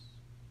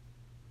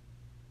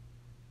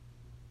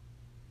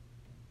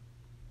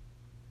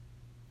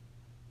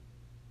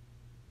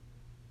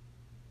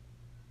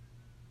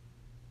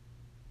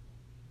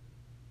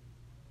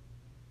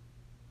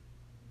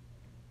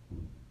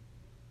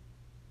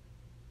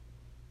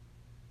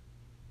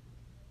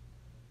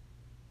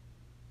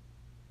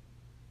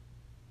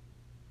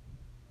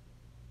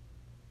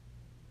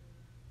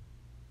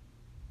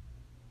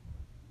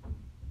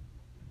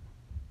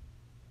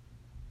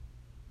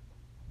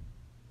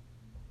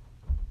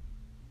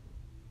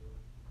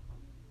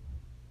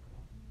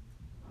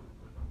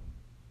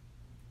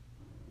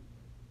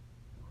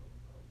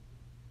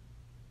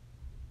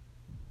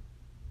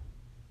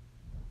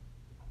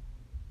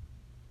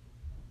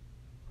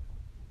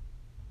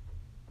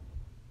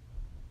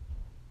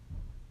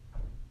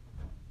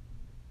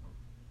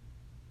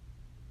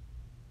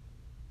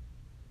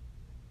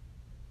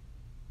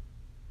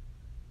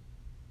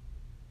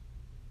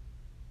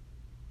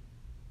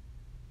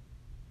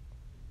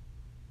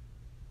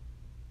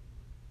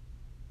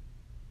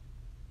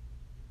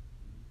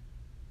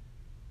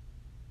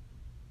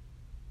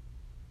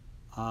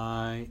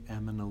 I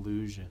am an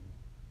illusion.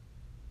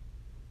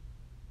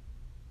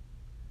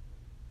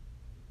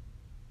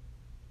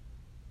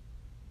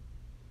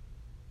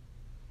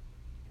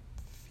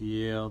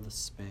 Feel the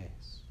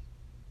space.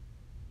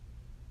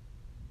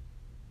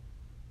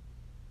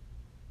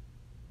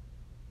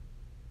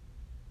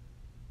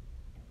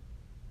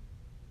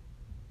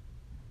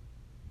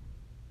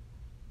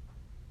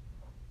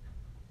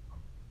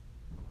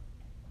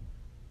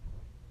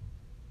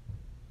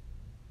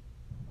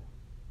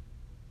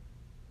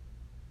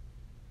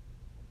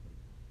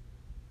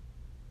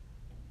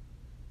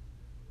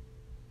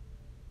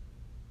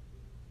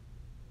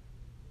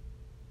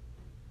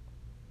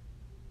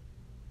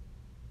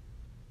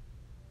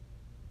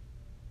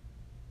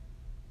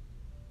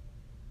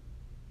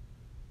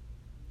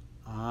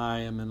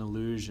 am an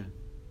illusion.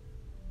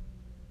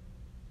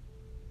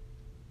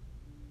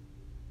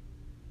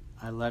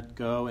 I let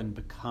go and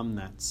become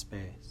that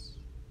space.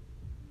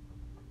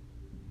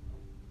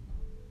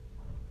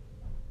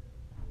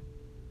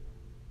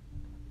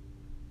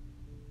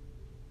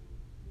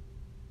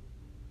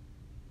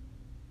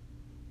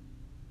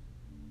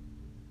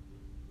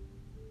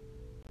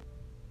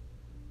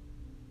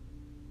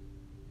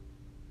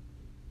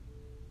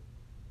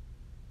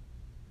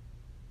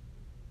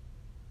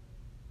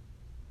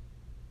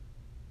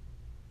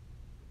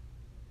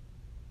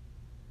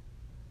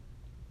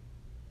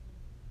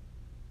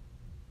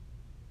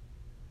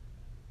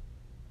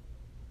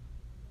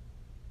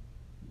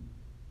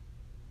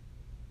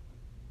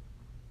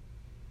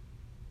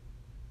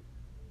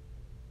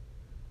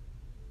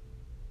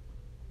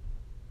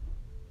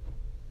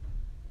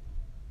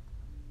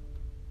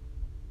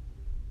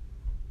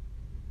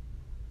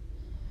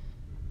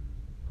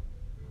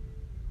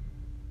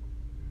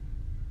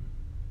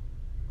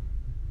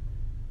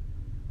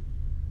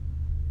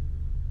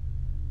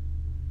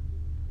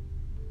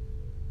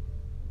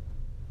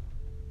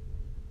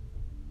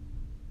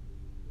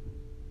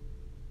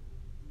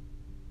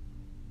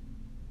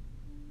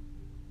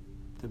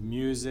 The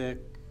music,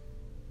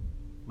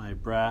 my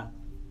breath,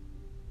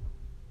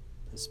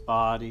 this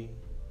body,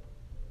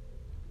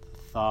 the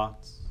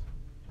thoughts,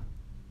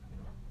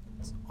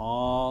 it's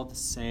all the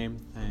same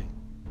thing.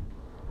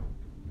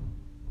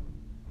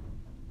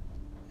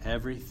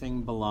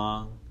 Everything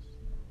belongs.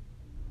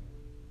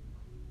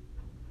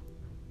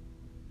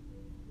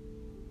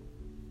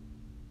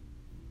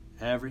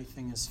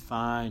 Everything is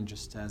fine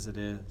just as it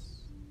is.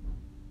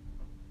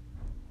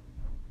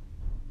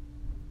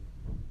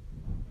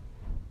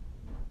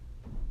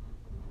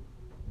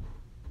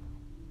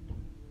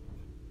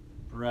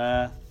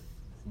 Breath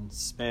and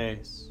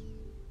space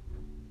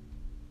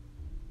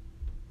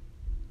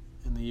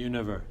in the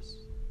universe.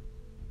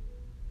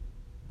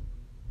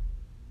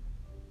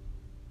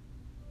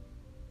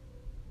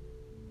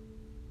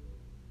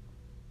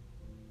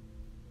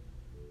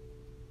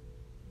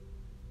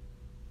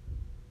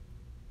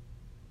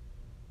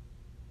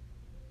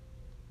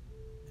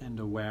 And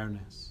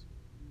awareness.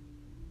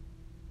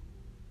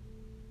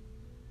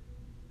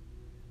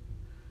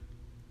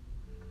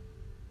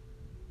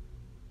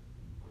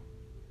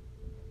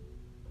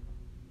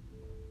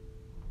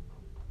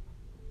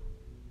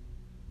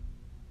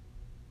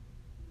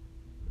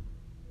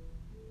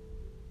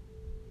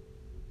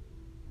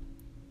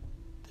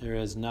 There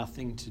is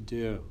nothing to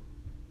do.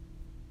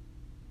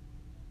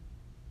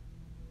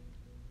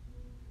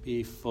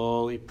 Be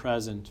fully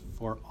present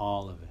for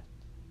all of it.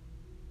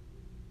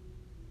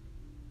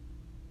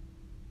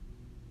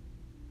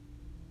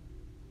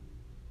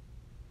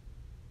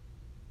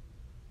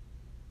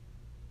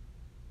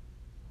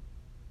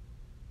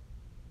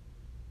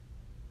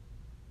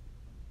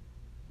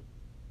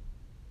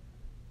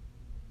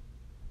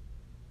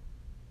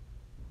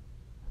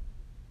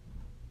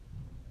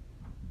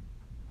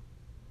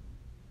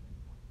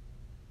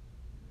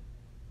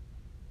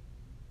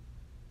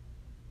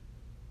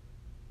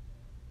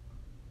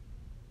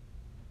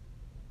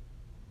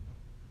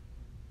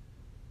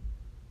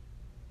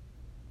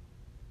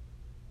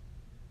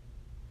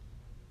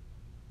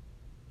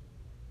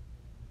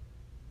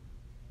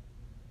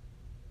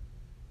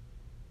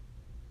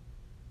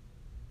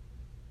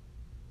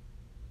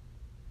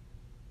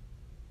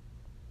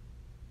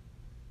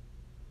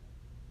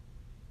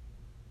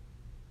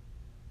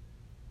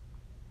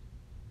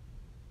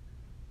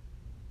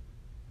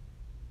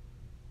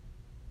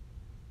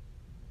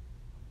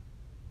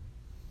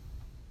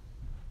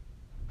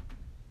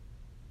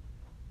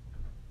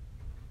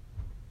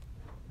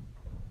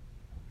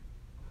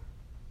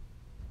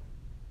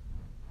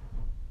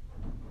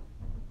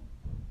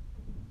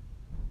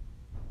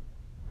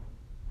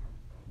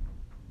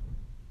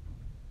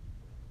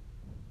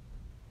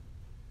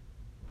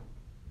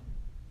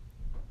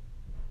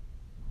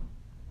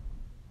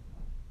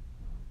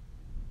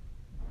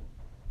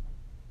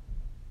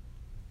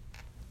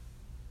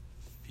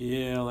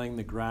 Feeling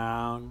the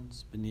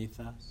ground beneath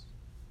us.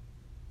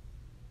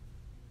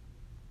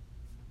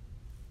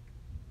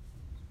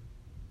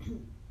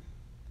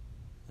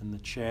 And the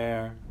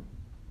chair.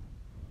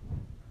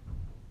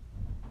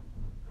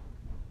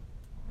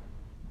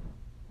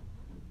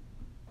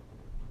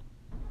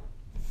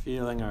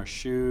 Feeling our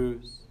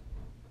shoes.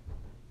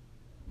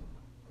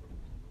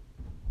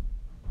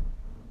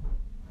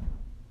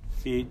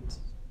 Feet.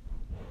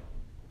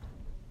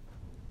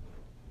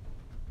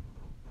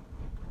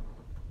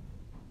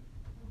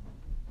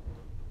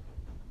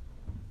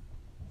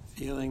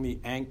 Feeling the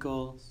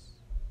ankles.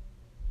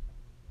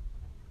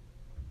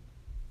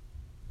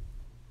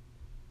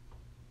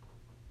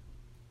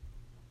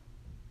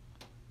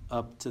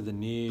 Up to the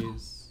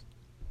knees.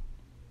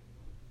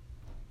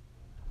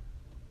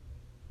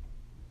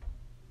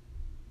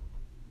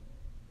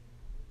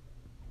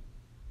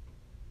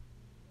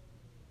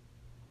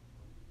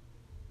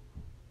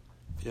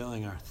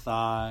 Feeling our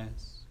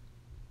thighs.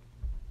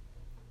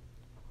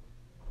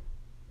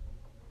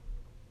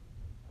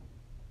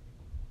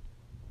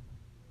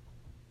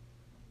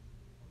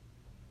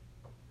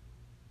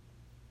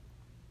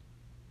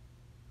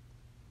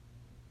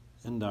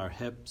 and our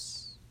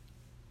hips.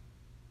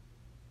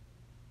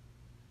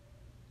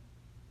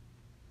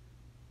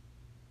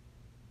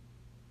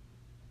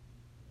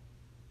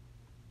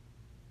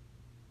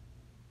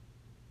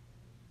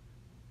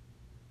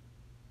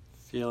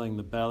 Feeling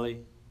the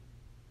belly.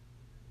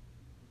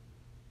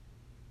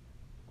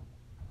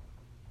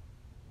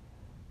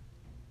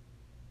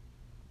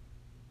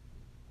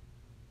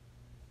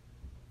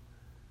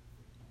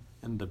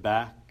 And the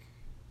back.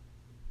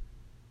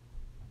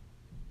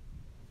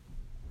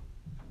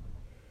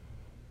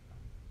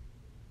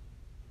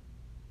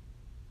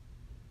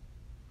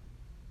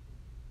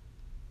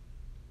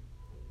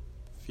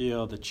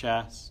 Feel the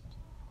chest.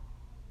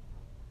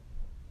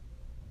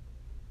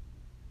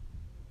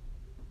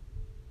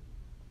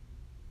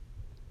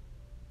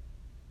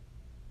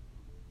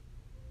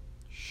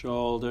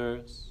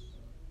 Shoulders.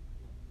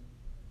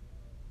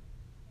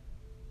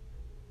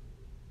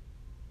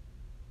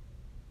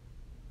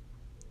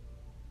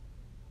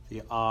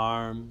 The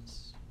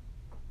arms.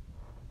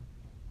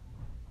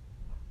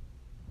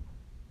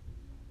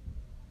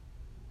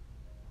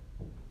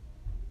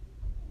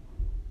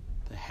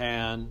 The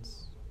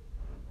hands.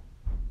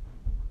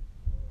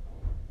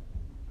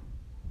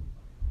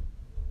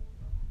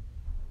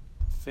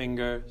 The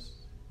fingers.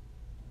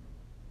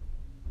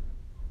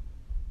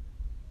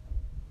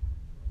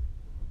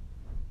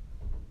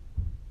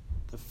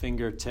 The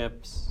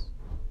fingertips.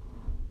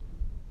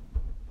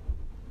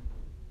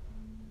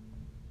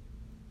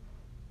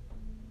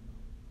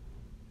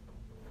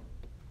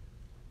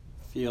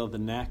 Feel the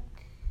neck.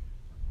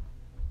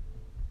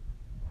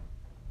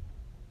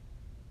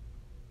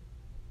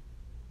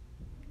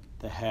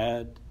 The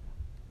head.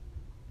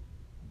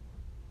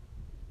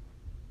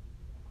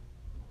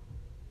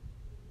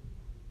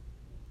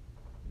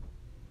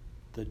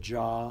 The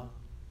jaw.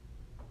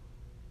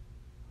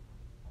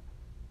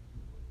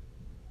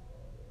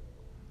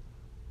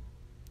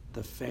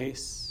 The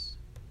face.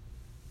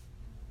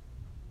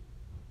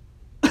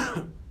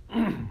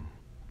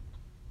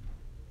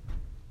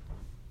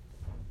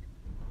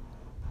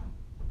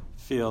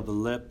 Feel the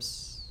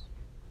lips.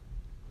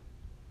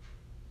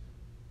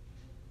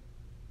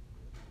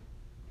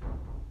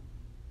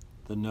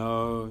 The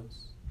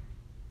nose.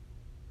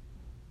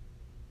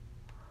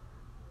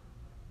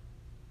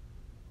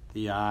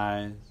 The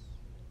eyes.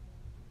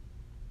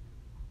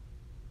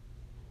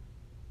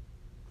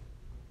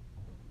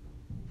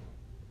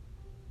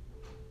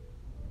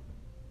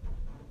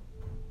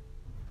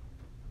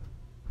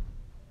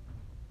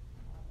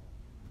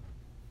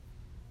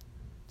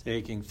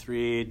 Taking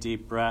 3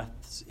 deep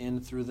breaths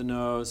in through the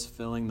nose,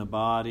 filling the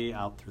body,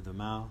 out through the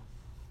mouth.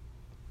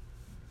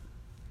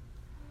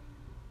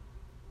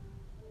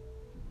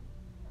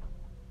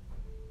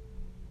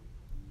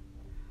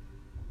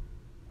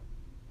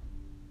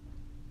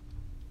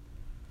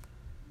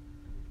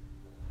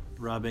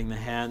 Rubbing the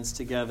hands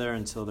together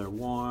until they're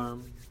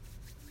warm.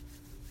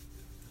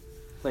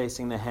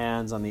 Placing the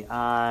hands on the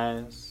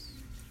eyes.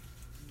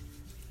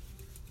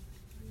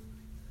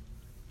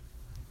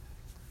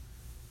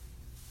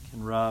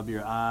 And rub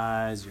your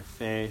eyes, your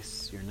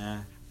face, your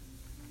neck,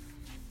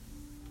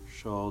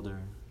 shoulder.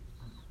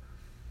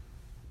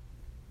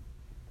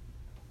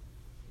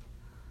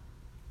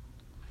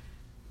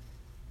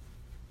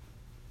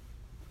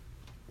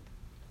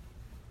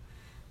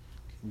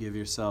 You can give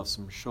yourself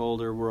some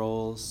shoulder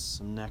rolls,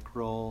 some neck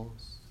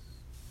rolls.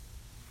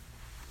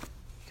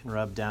 You can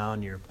rub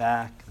down your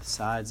back, the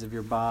sides of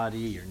your body,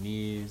 your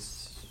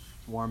knees,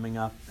 warming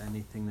up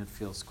anything that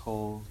feels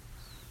cold.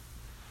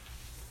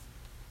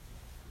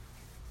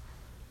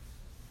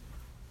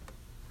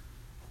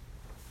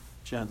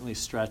 Gently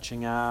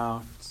stretching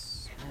out.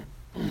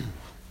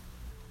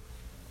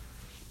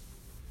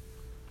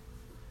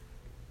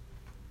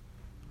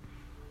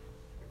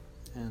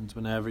 And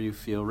whenever you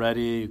feel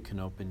ready, you can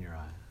open your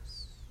eyes.